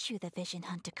to issue the Vision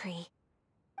Hunt decree.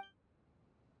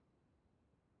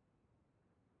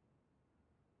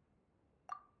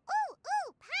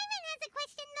 Ooh, Paimon has a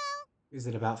question though! Is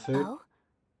it about food? Oh?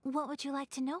 What would you like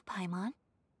to know, Paimon?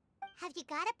 Have you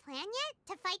got a plan yet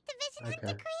to fight the Vision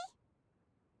Hunt decree?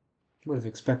 Would have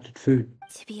expected food.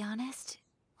 To be honest,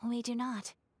 we do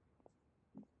not.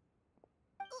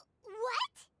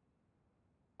 What?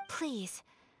 Please,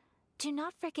 do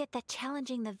not forget that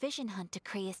challenging the Vision Hunt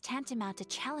decree is tantamount to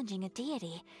challenging a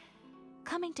deity.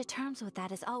 Coming to terms with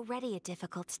that is already a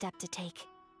difficult step to take.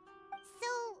 So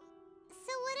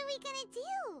what are we gonna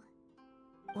do?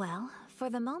 Well,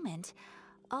 for the moment,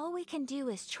 all we can do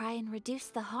is try and reduce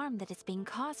the harm that is being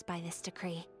caused by this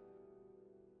decree.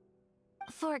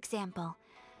 For example,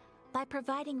 by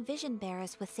providing vision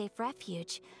bearers with safe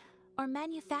refuge, or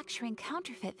manufacturing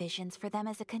counterfeit visions for them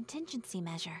as a contingency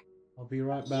measure. I'll be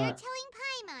right You're back. telling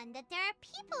Paimon that there are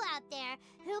people out there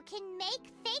who can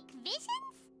make fake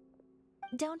visions?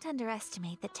 Don't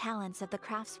underestimate the talents of the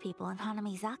craftspeople in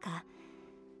Hanamizaka.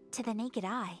 To the naked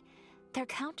eye, their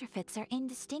counterfeits are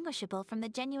indistinguishable from the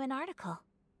genuine article.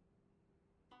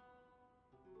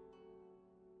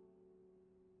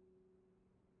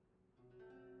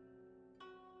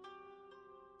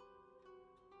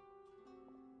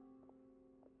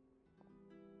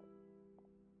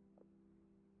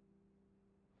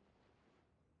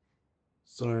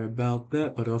 Sorry about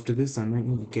that, but after this I might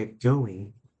need to get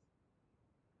going.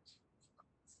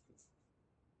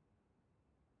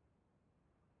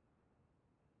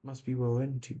 Must be well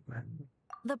into, man.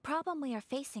 The problem we are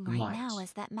facing right now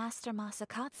is that Master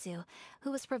Masakatsu,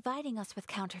 who was providing us with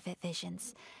counterfeit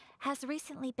visions, has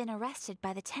recently been arrested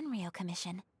by the Tenryou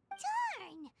Commission.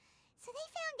 Darn! So they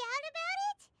found out about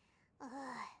it?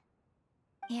 Ugh.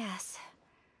 Yes.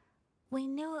 We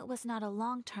knew it was not a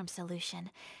long-term solution,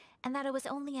 and that it was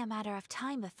only a matter of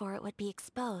time before it would be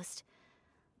exposed.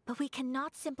 But we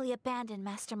cannot simply abandon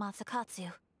Master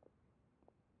Masakatsu.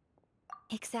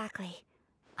 Exactly.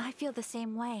 I feel the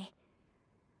same way.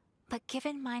 But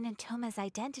given mine and Toma's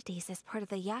identities as part of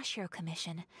the Yashiro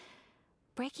Commission,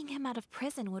 breaking him out of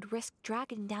prison would risk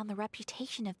dragging down the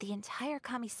reputation of the entire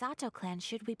Kamisato clan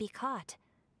should we be caught.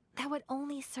 That would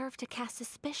only serve to cast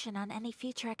suspicion on any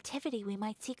future activity we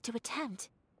might seek to attempt.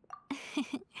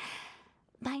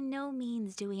 By no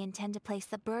means do we intend to place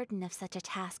the burden of such a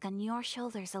task on your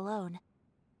shoulders alone.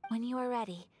 When you are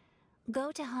ready,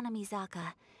 go to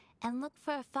Hanamizaka and look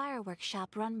for a fireworks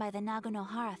shop run by the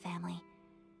Nagonohara family.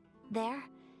 There,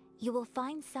 you will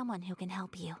find someone who can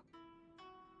help you.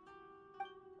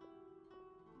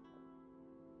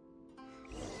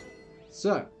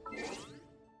 So,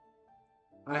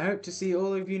 I hope to see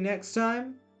all of you next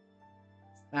time.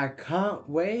 I can't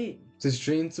wait to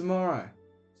stream tomorrow.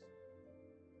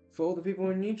 For all the people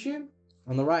on YouTube,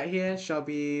 on the right here shall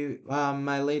be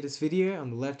my latest video. On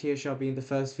the left here shall be the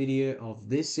first video of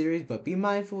this series, but be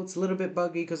mindful it's a little bit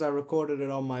buggy because I recorded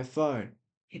it on my phone.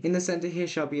 In the center here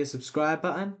shall be a subscribe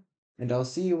button, and I'll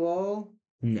see you all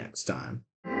next time.